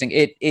the policing,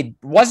 it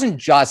wasn't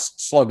just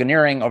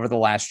sloganeering over the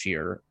last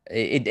year.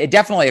 It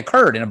definitely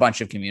occurred in a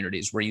bunch of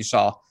communities where you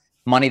saw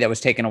money that was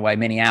taken away,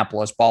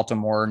 Minneapolis,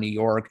 Baltimore, New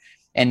York.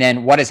 And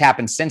then what has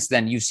happened since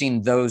then, you've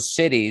seen those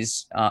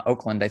cities,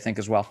 Oakland, I think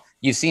as well,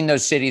 you've seen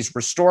those cities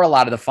restore a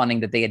lot of the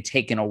funding that they had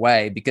taken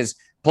away, because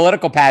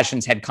political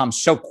passions had come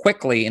so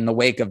quickly in the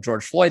wake of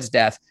George Floyd's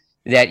death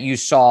that you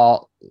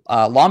saw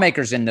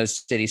lawmakers in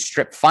those cities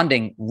strip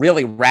funding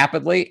really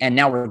rapidly, and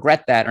now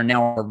regret that, or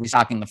now are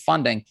restocking the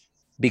funding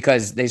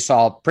because they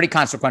saw pretty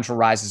consequential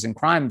rises in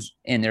crimes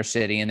in their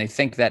city. And they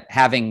think that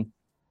having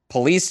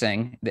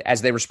policing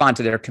as they respond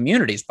to their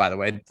communities. By the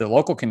way, the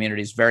local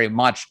communities very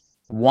much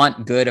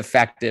want good,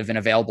 effective, and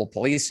available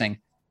policing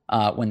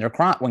when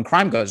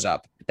crime goes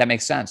up. If that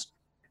makes sense.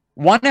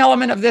 One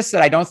element of this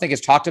that I don't think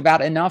is talked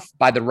about enough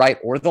by the right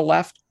or the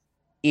left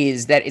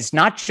is that it's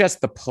not just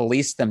the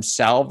police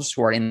themselves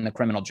who are in the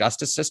criminal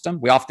justice system.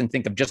 We often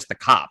think of just the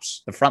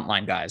cops, the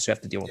frontline guys who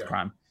have to deal with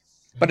crime,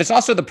 but it's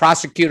also the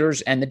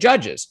prosecutors and the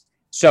judges.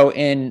 So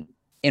in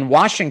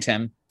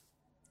Washington,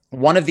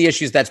 one of the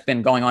issues that's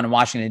been going on in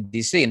Washington,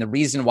 D.C., and the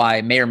reason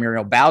why Mayor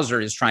Muriel Bowser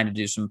is trying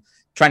to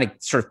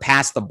sort of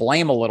pass the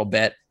blame a little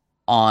bit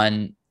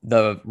on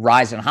the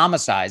rise in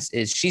homicides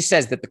is she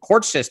says that the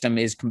court system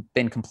has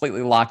been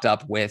completely locked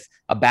up with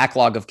a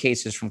backlog of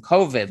cases from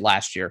COVID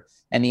last year.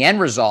 And the end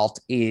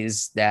result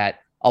is that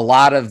a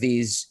lot of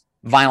these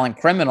violent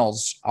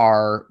criminals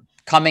are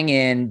coming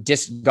in,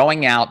 just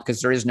going out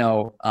because there is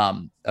no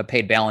a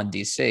paid bail in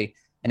DC,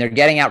 and they're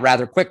getting out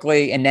rather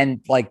quickly. And then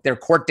like their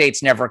court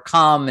dates never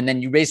come. And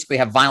then you basically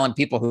have violent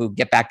people who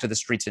get back to the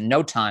streets in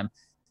no time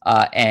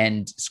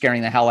and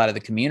scaring the hell out of the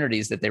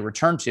communities that they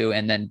return to,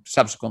 and then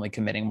subsequently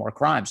committing more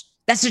crimes.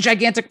 That's a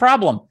gigantic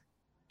problem.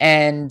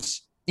 And,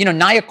 you know,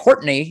 Nia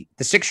Courtney,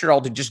 the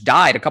 6-year-old who just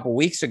died a couple of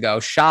weeks ago,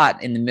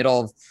 shot in the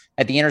middle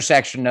at the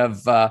intersection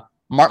of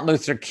Martin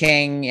Luther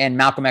King and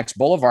Malcolm X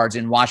Boulevards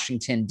in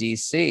Washington,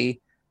 D.C.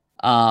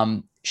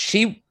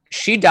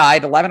 She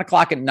died 11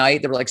 o'clock at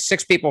night. There were like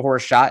 6 people who were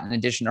shot in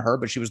addition to her,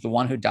 but she was the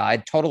one who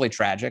died. Totally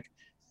tragic.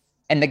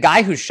 And the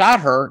guy who shot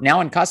her, now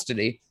in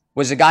custody,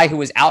 was a guy who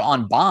was out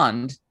on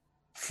bond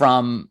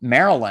from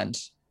Maryland,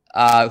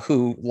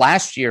 who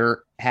last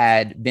year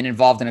had been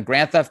involved in a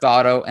grand theft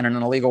auto and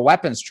an illegal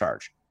weapons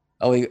charge,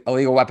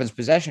 illegal weapons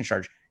possession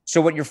charge.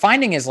 So what you're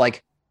finding is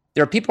like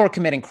there are people who are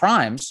committing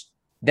crimes,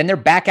 then they're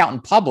back out in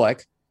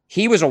public.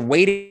 He was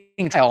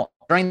awaiting trial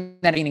during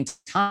that evening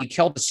time. He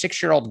killed a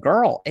 6-year-old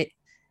girl.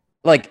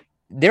 Like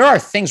there are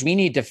things we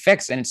need to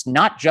fix, and it's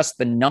not just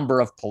the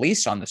number of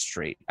police on the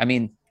street. I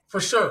mean,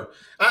 for sure.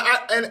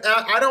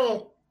 I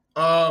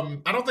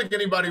don't think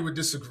anybody would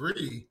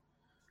disagree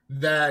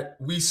that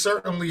we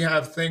certainly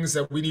have things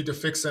that we need to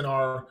fix in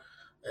our,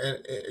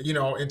 you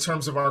know, in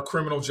terms of our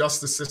criminal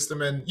justice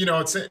system. And, you know,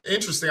 it's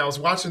interesting. I was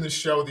watching this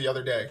show the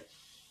other day.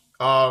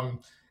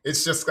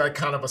 It's just like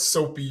kind of a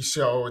soapy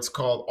show. It's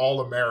called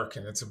All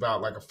American. It's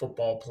about like a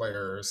football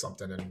player or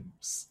something. And,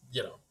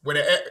 you know,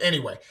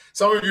 anyway,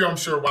 some of you, I'm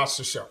sure, watched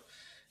the show.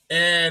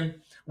 And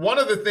one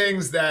of the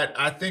things that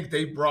I think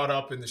they brought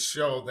up in the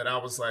show that I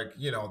was like,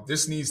 you know,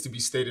 this needs to be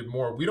stated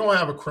more. We don't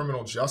have a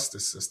criminal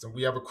justice system.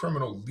 We have a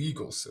criminal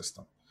legal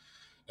system.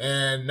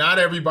 And not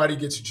everybody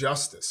gets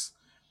justice,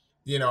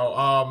 you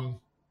know.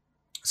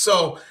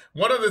 So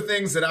one of the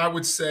things that I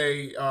would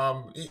say,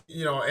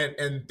 you know,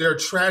 and there are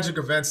tragic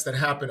events that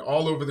happen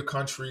all over the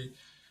country,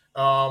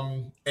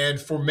 and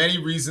for many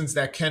reasons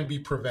that can be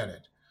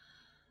prevented.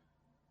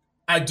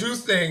 I do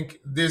think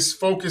this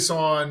focus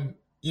on,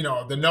 you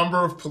know, the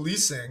number of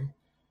policing,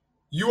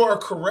 you are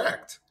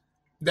correct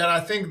that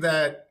I think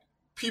that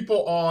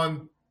people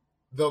on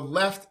the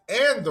left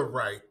and the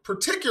right,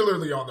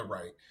 particularly on the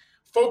right,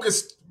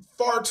 focus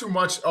far too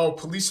much, oh,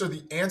 police are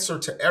the answer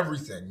to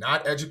everything,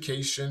 not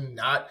education,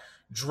 not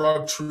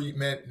drug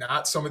treatment,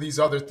 not some of these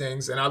other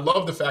things. And I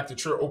love the fact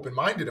that you're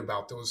open-minded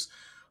about those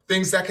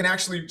things that can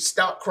actually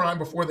stop crime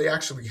before they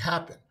actually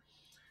happen.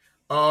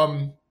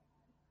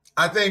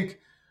 I think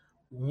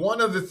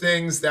one of the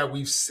things that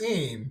we've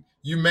seen,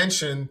 you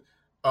mentioned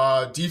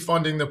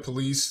defunding the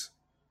police.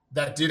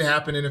 That did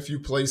happen in a few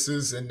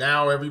places, and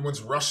now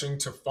everyone's rushing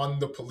to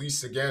fund the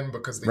police again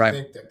because they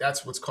think that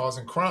that's what's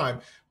causing crime,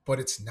 but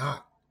it's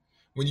not.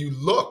 When you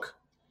look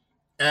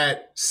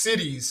at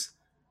cities,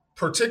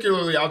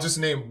 particularly, I'll just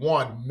name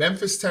one,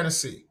 Memphis,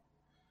 Tennessee.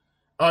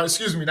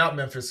 Excuse me, not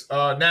Memphis,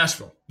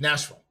 Nashville,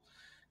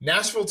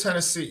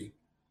 Tennessee,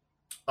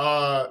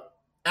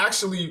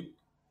 actually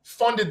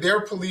funded their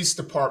police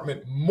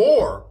department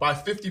more by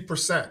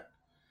 50%.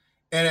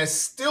 And has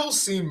still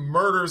seen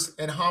murders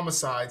and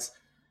homicides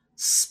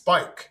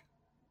spike.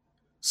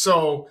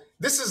 So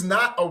this is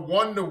not a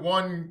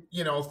one-to-one,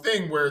 you know,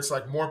 thing where it's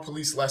like more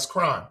police, less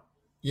crime,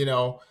 you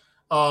know,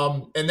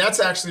 and that's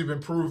actually been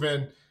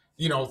proven,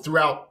 you know,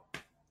 throughout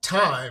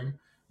time,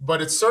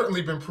 but it's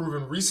certainly been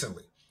proven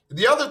recently.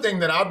 The other thing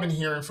that I've been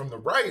hearing from the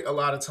right a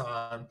lot of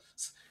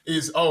times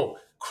is, oh,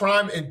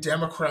 crime in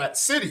Democrat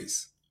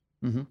cities,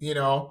 you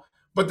know.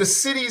 But the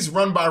cities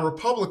run by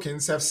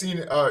Republicans have seen,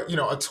 you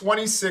know, a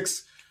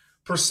 26%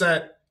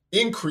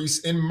 increase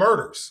in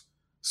murders.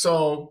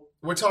 So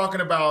we're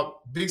talking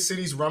about big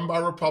cities run by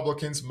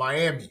Republicans: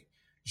 Miami,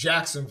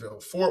 Jacksonville,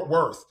 Fort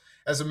Worth.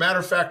 As a matter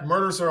of fact,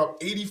 murders are up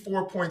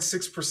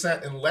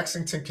 84.6% in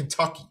Lexington,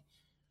 Kentucky.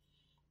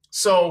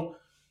 So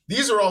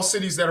these are all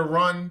cities that are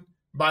run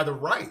by the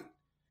right.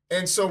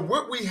 And so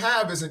what we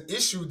have is an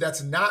issue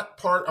that's not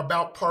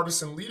about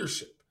partisan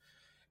leadership.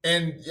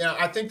 And yeah,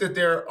 I think that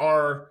there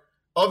are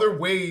other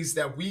ways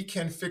that we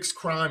can fix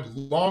crime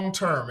long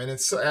term. And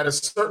it's at a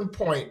certain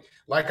point,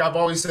 like I've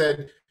always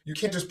said, you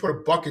can't just put a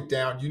bucket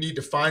down. You need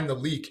to find the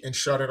leak and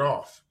shut it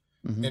off.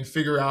 Mm-hmm. and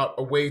figure out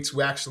a way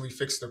to actually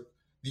fix the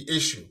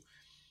issue.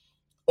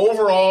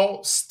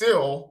 Overall,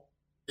 still,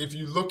 if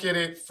you look at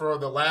it for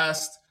the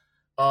last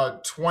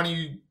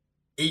 28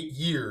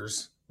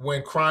 years,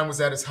 when crime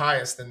was at its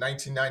highest in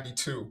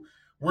 1992,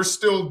 we're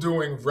still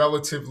doing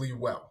relatively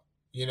well.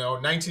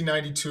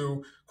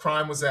 1992,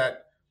 crime was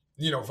at,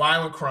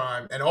 violent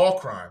crime and all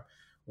crime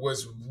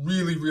was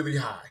really, really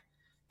high.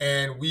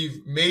 And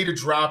we've made a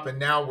drop, and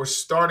now we're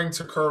starting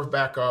to curve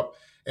back up.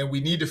 And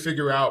we need to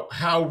figure out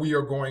how we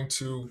are going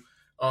to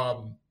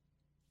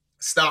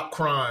stop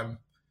crime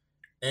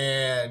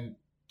and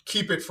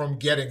keep it from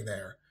getting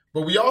there.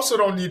 But we also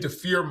don't need to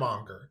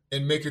fearmonger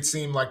and make it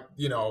seem like,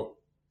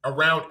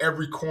 around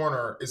every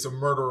corner is a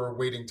murderer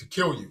waiting to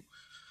kill you.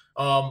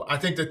 I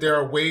think that there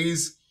are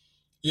ways,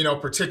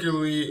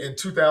 particularly in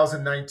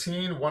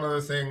 2019, one of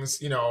the things,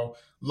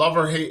 love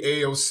or hate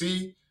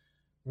AOC,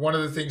 one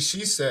of the things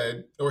she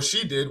said or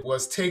she did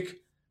was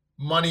take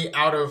money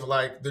out of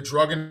like the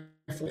Drug Enforcement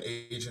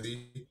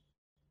Agency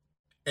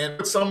and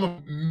put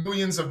some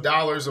millions of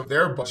dollars of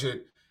their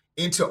budget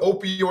into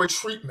opioid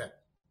treatment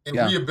and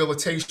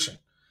rehabilitation.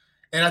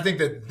 And I think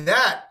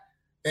that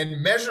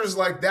and measures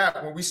like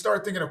that, when we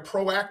start thinking of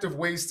proactive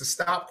ways to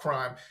stop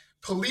crime,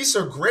 police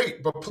are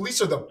great, but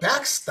police are the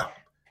backstop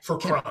for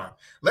crime.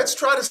 Let's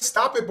try to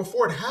stop it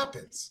before it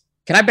happens.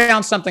 Can I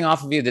bounce something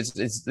off of you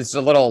that's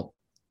a little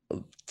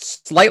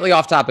slightly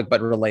off topic,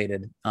 but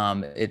related?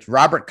 It's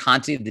Robert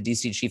Conti, the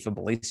DC chief of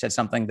police, said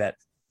something that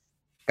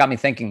got me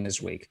thinking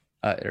this week,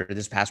 or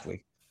this past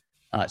week.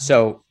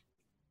 So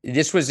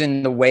this was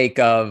in the wake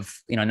of,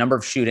 a number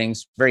of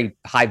shootings, very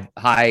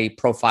high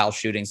profile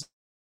shootings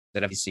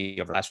that I've seen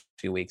over the last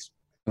few weeks,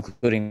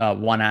 including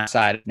one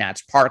outside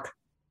Nats Park,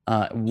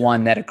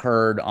 one that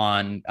occurred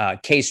on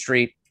K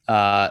Street,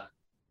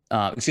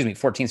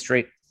 14th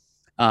Street,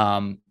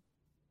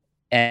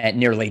 and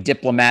nearly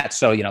Diplomat.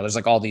 So, there's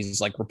like all these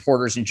like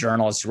reporters and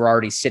journalists who are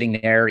already sitting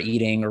there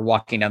eating or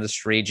walking down the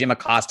street. Jim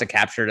Acosta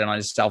captured it on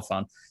his cell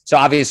phone. So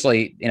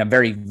obviously in a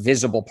very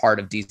visible part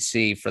of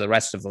DC for the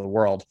rest of the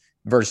world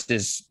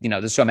versus,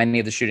 there's so many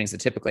of the shootings that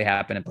typically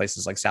happen in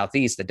places like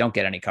Southeast that don't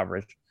get any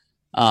coverage.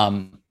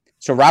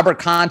 So Robert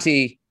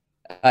Conti,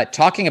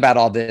 talking about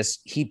all this,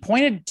 he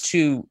pointed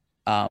to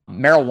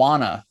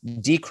marijuana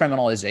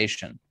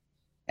decriminalization.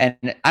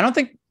 And I don't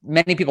think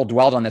many people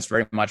dwelled on this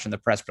very much in the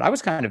press, but I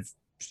was kind of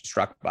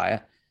struck by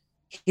it.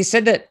 He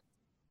said that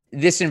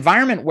this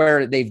environment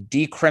where they've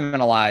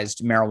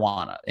decriminalized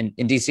marijuana, in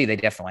DC, they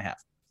definitely have,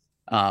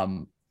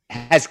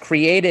 has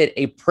created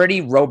a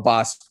pretty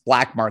robust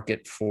black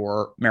market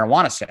for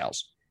marijuana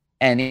sales.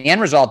 And the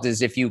end result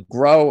is if you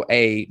grow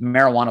a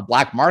marijuana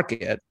black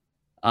market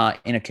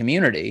in a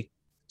community,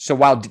 so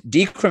while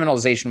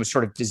decriminalization was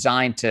sort of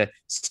designed to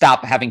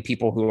stop having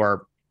people who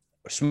are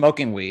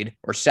smoking weed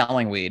or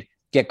selling weed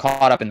get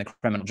caught up in the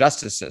criminal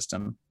justice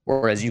system,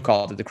 or as you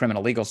call it, the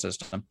criminal legal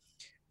system.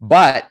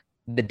 But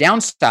the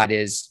downside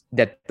is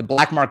that the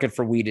black market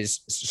for weed is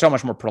so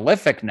much more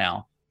prolific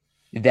now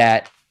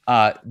that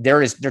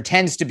there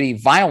tends to be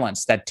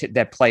violence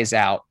that plays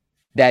out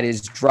that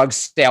is drug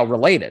sale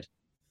related.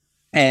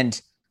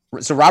 And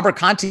so Robert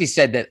Conti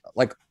said that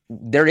like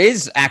there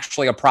is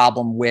actually a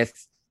problem with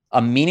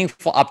a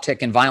meaningful uptick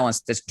in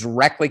violence that's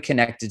directly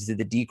connected to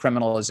the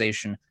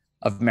decriminalization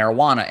of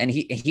marijuana. And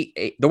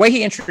he the way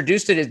he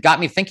introduced it got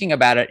me thinking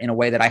about it in a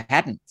way that I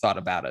hadn't thought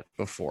about it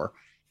before.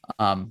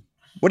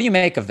 What do you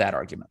make of that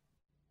argument?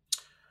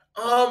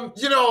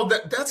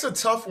 That's a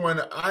tough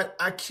one.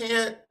 I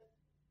can't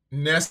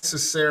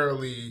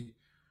necessarily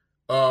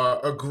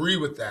agree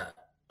with that.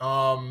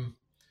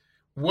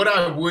 What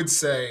I would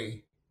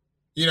say,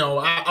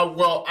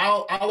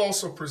 I'll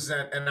also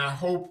present, and I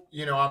hope,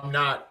 I'm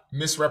not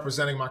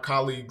misrepresenting my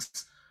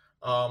colleagues'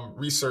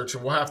 research,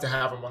 and we'll have to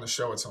have him on the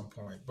show at some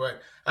point.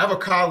 But I have a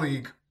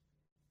colleague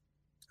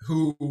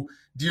who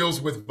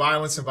deals with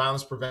violence and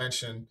violence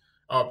prevention,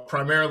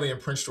 primarily in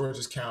Prince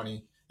George's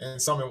County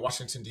and some in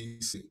Washington,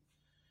 D.C.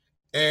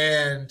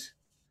 And,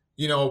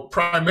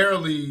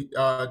 primarily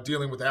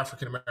dealing with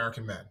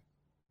African-American men.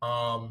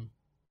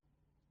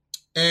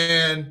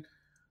 And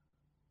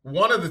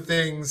one of the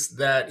things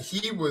that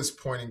he was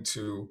pointing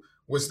to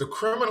was the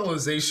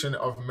criminalization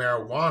of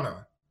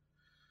marijuana,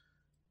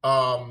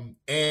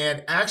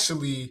 and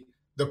actually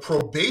the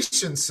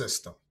probation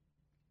system.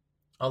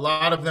 A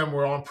lot of them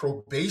were on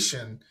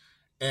probation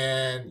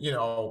and,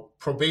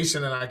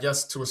 probation and I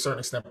guess to a certain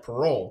extent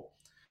parole.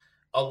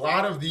 A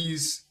lot of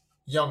these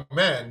young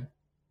men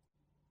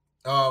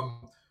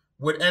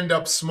would end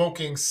up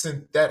smoking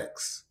synthetic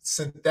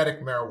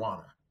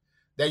marijuana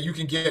that you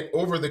can get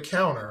over the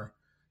counter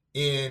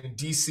in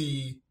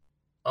DC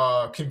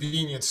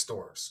convenience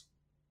stores.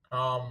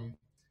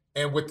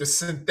 And with the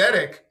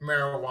synthetic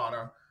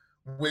marijuana,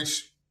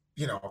 which,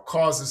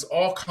 causes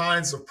all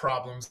kinds of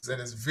problems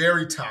and is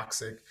very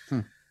toxic,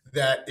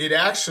 that it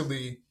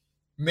actually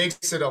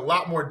makes it a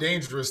lot more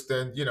dangerous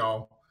than,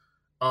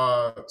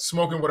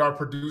 smoking what our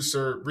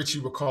producer Richie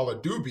would call a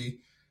doobie.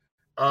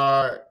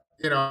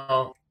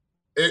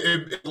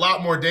 It's a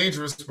lot more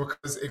dangerous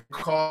because it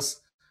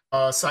causes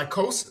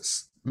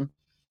psychosis.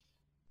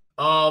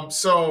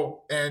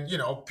 So, and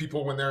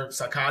people when they're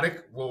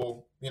psychotic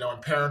will,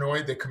 and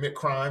paranoid, they commit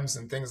crimes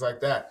and things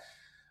like that.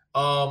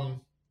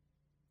 Um,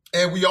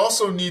 and we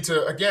also need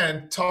to,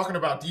 again, talking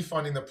about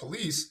defunding the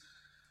police,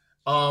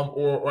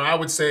 or I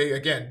would say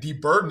again,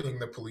 deburdening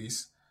the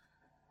police,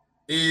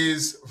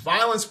 is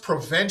violence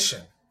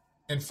prevention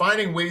and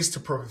finding ways to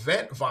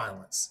prevent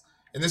violence.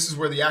 And this is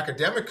where the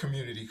academic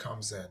community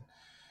comes in,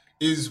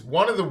 is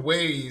one of the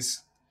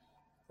ways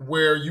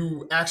where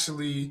you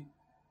actually,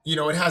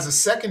 it has a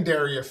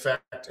secondary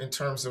effect in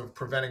terms of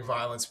preventing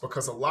violence,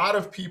 because a lot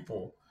of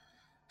people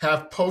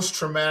have post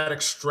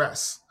traumatic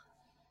stress.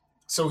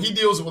 So he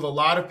deals with a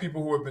lot of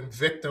people who have been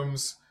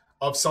victims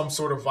of some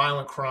sort of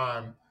violent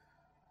crime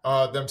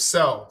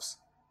themselves.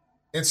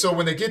 And so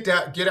when they get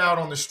out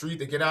on the street,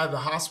 they get out of the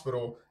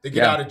hospital, they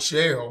get Yeah. out of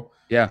jail.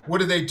 Yeah. What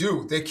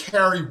do? They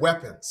carry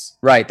weapons.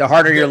 Right. The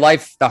harder your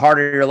life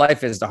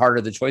is, the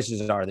harder the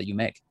choices are that you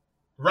make.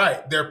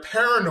 Right. They're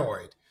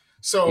paranoid.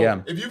 So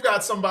Yeah. if you've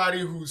got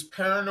somebody who's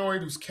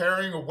paranoid, who's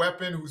carrying a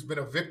weapon, who's been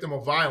a victim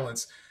of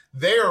violence,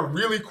 they are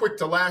really quick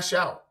to lash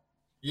out.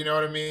 You know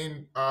what I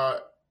mean?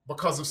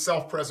 Because of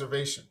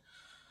self-preservation.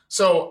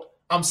 So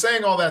I'm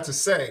saying all that to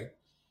say,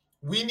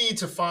 we need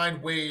to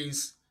find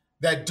ways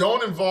that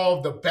don't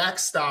involve the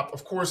backstop.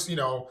 Of course,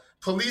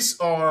 police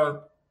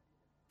are,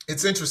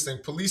 it's interesting,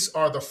 police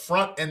are the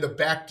front and the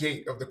back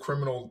gate of the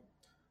criminal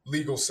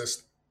legal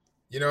system.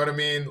 You know what I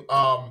mean?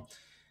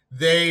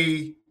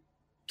 They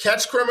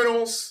catch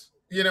criminals,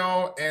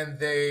 and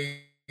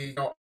they,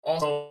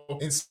 also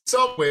in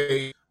some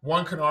way,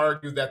 one can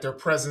argue that their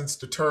presence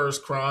deters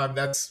crime.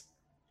 That's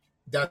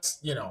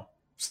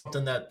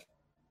something that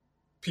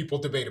people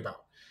debate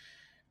about.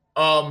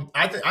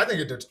 I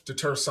think it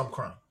deters some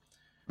crime.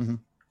 Mm-hmm.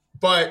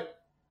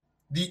 But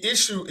the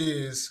issue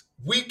is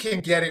we can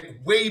get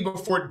it way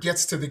before it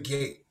gets to the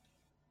gate.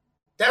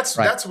 That's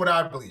what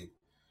I believe.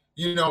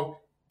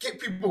 Get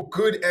people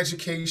good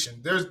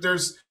education.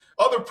 There's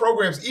other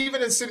programs,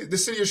 even in the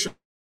city of Chicago,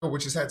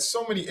 which has had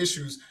so many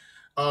issues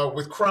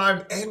with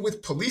crime and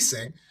with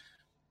policing.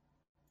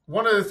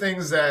 One of the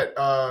things that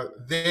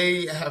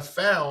they have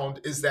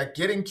found is that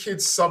getting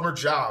kids summer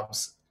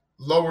jobs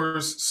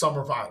lowers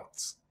summer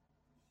violence.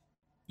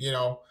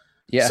 Yeah.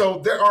 So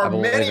there are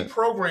many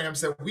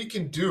programs that we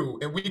can do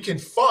and we can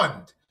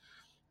fund.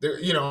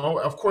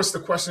 Of course,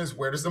 the question is,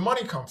 where does the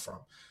money come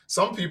from?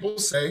 Some people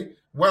say,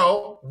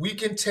 well, we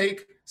can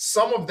take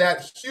some of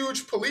that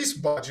huge police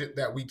budget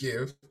that we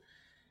give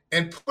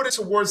and put it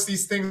towards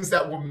these things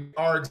that will make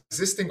our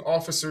existing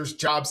officers'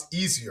 jobs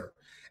easier.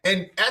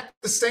 And at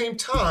the same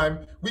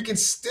time, we can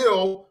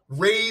still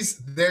raise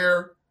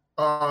their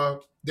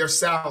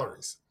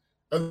salaries,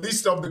 at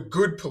least of the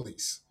good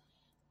police.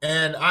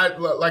 And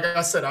like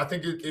I said, I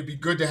think it'd be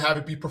good to have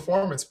it be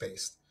performance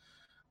based.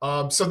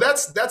 So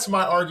that's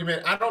my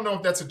argument. I don't know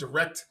if that's a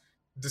direct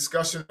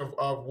discussion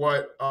of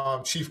what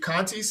Chief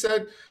Conte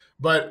said,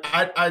 but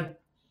I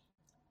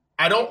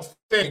don't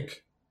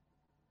think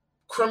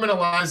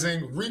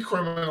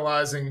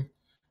recriminalizing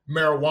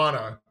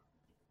marijuana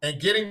and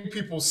getting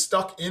people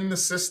stuck in the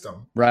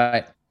system,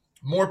 right?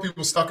 More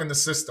people stuck in the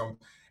system,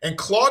 and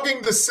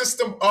clogging the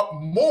system up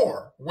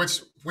more,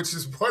 which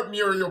is what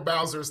Muriel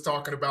Bowser is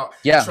talking about,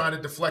 trying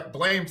to deflect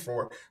blame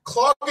for.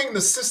 Clogging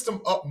the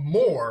system up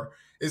more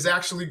is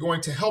actually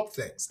going to help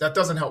things. That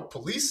doesn't help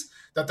police.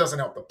 That doesn't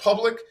help the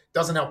public.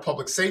 Doesn't help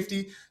public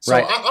safety. So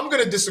I'm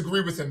going to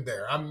disagree with him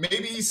there.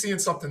 Maybe he's seeing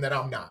something that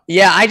I'm not.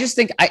 Yeah, I just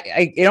think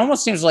it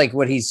almost seems like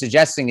what he's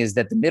suggesting is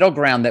that the middle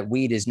ground that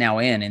weed is now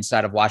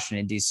inside of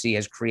Washington, D.C.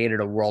 has created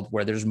a world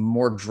where there's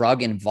more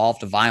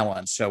drug-involved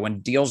violence. So when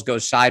deals go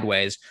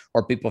sideways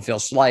or people feel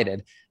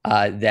slighted,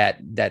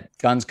 that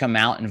guns come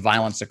out and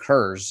violence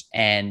occurs.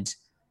 And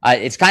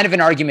it's kind of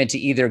an argument to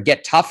either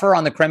get tougher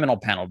on the criminal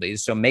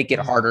penalties, so make it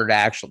harder to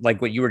actually, like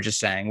what you were just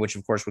saying, which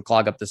of course would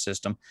clog up the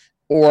system,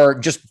 or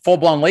just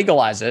full-blown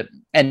legalize it,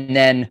 and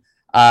then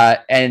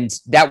and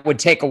that would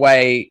take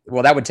away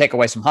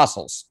some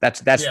hustles.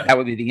 That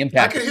would be the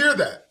impact. I can hear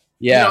that.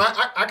 Yeah,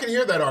 I can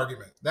hear that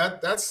argument.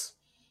 That's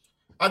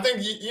I think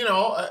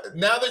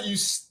now that you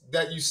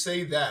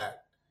say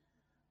that,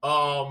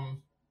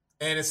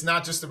 and it's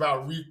not just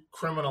about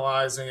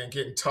recriminalizing and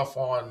getting tough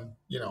on,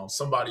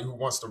 somebody who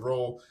wants to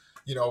roll,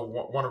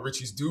 one of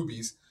Richie's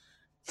doobies.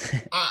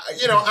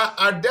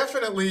 I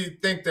definitely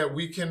think that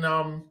we can,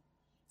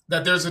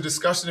 that there's a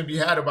discussion to be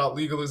had about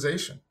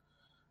legalization.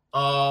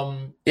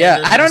 I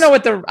don't know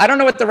what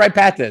the right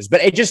path is,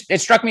 but it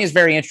struck me as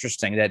very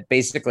interesting that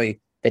basically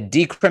the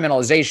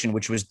decriminalization,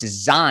 which was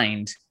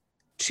designed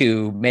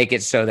to make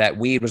it so that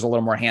weed was a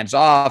little more hands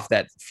off,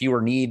 that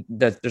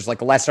there's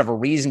like less of a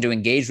reason to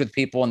engage with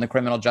people in the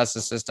criminal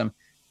justice system,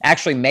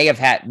 actually may have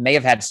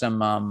had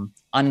some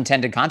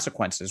unintended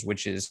consequences,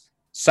 which is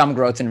some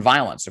growth in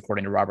violence,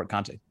 according to Robert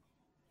Conte.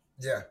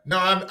 Yeah, no,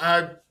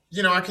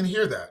 I can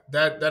hear that.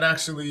 That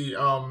actually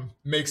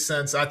makes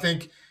sense. I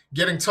think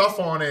getting tough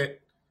on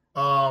it,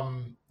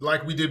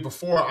 like we did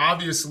before,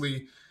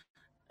 obviously,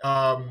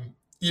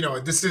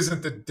 this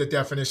isn't the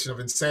definition of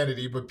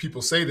insanity, but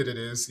people say that it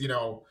is.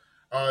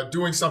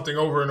 doing something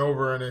over and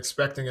over and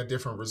expecting a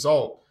different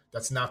result.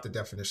 That's not the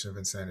definition of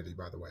insanity,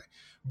 by the way.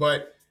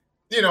 But,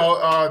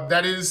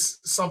 that is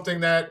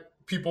something that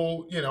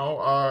people,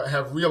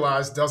 have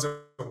realized doesn't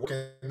work.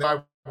 And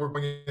now we're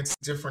bringing in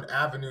different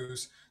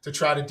avenues to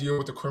try to deal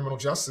with the criminal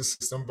justice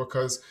system,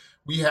 because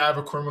we have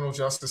a criminal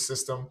justice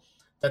system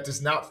that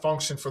does not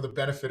function for the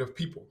benefit of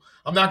people.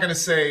 I'm not going to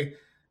say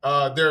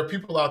there are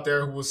people out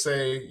there who will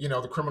say,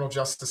 the criminal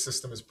justice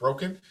system is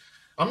broken.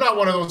 I'm not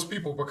one of those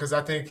people, because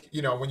I think,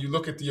 when you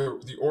look at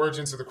the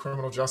origins of the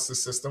criminal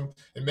justice system,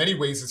 in many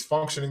ways it's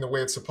functioning the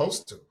way it's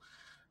supposed to.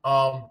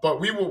 But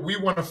we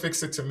want to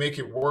fix it to make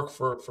it work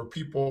for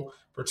people,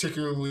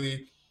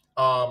 particularly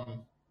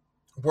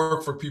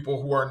work for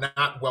people who are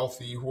not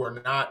wealthy, who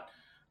are not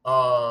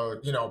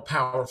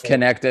powerful,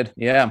 connected.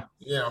 Yeah.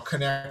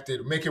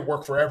 Connected, make it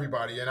work for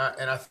everybody. And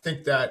I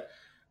think that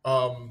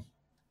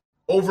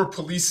over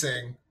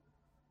policing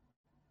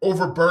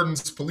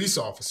overburdens police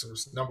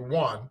officers, number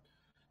one,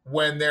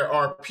 when there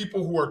are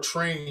people who are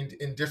trained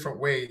in different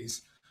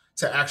ways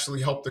to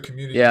actually help the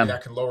community.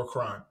 That can lower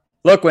crime.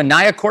 Look, when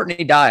Nia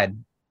Courtney died,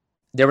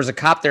 there was a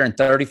cop there in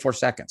 34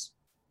 seconds.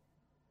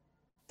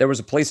 There was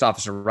a police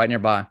officer right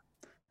nearby,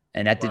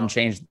 and that didn't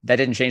change. That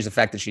didn't change the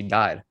fact that she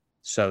died.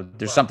 So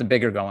there's something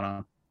bigger going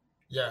on.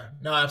 Yeah,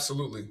 no,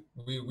 absolutely.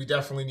 We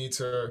definitely need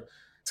to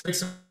make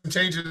some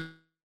changes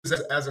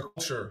as a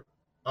culture,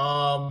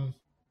 and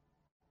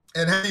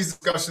have these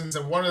discussions.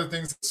 And one of the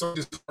things that's so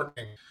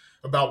disheartening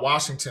about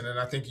Washington, and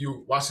I think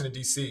Washington,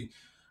 D.C.,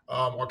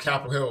 or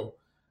Capitol Hill,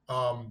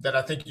 that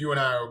I think you and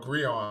I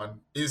agree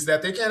on, is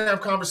that they can't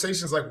have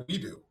conversations like we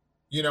do,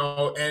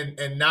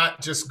 and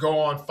not just go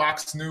on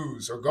Fox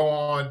News or go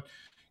on,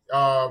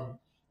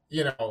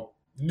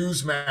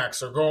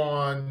 Newsmax or go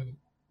on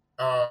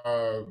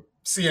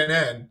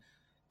CNN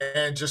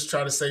and just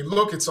try to say,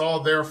 look, it's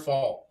all their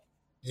fault.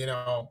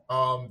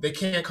 They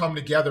can't come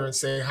together and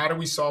say, how do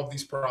we solve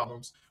these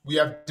problems? We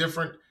have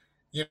different,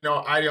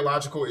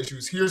 ideological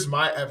issues. Here's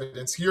my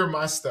evidence. Here are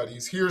my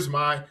studies. Here's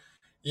my,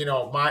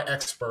 my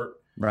expert.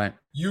 Right.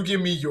 You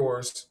give me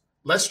yours.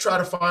 Let's try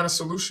to find a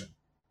solution.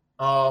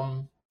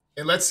 And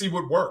let's see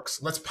what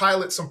works. Let's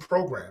pilot some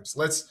programs.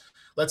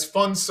 Let's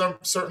fund some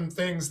certain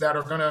things that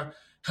are going to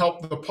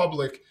help the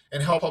public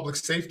and help public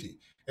safety.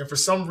 And for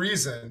some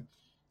reason,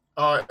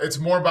 it's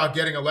more about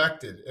getting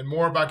elected and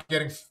more about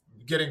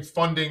getting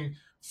funding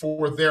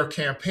for their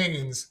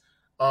campaigns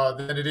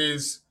than it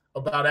is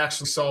about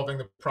actually solving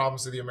the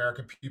problems of the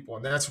American people.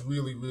 And that's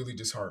really, really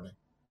disheartening.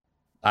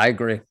 I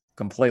agree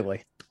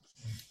completely.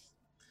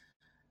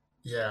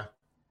 Yeah.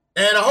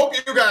 And I hope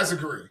you guys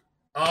agree.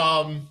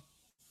 I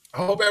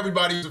hope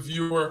everybody who's a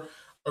viewer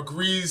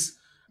agrees.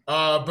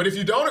 But if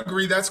you don't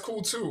agree, that's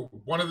cool too.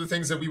 One of the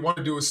things that we want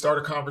to do is start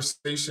a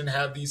conversation,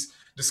 have these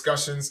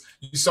discussions.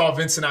 You saw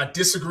Vince and I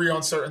disagree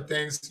on certain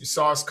things. You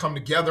saw us come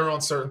together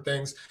on certain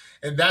things.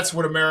 And that's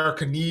what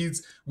America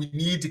needs. We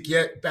need to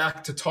get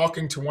back to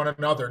talking to one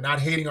another, not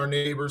hating our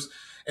neighbors.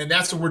 And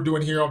that's what we're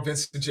doing here on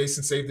Vince and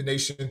Jason Save the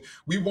Nation.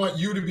 We want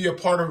you to be a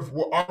part of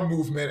our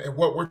movement and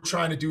what we're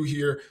trying to do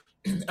here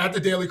at the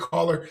Daily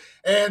Caller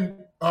and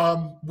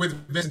with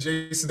Vince and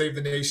Jason Save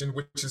the Nation,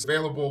 which is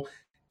available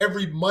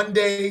every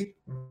Monday,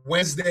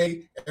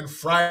 Wednesday, and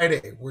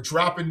Friday. We're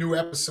dropping new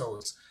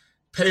episodes.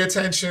 Pay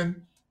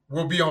attention.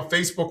 We'll be on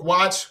Facebook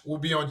Watch. We'll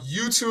be on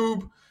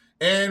YouTube.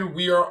 And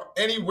we are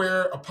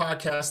anywhere a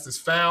podcast is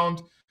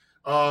found.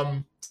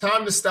 It's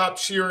time to stop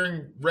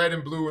cheering red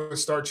and blue and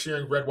start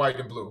cheering red, white,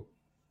 and blue.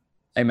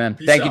 Amen.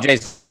 Thank you,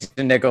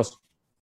 Jason Nichols.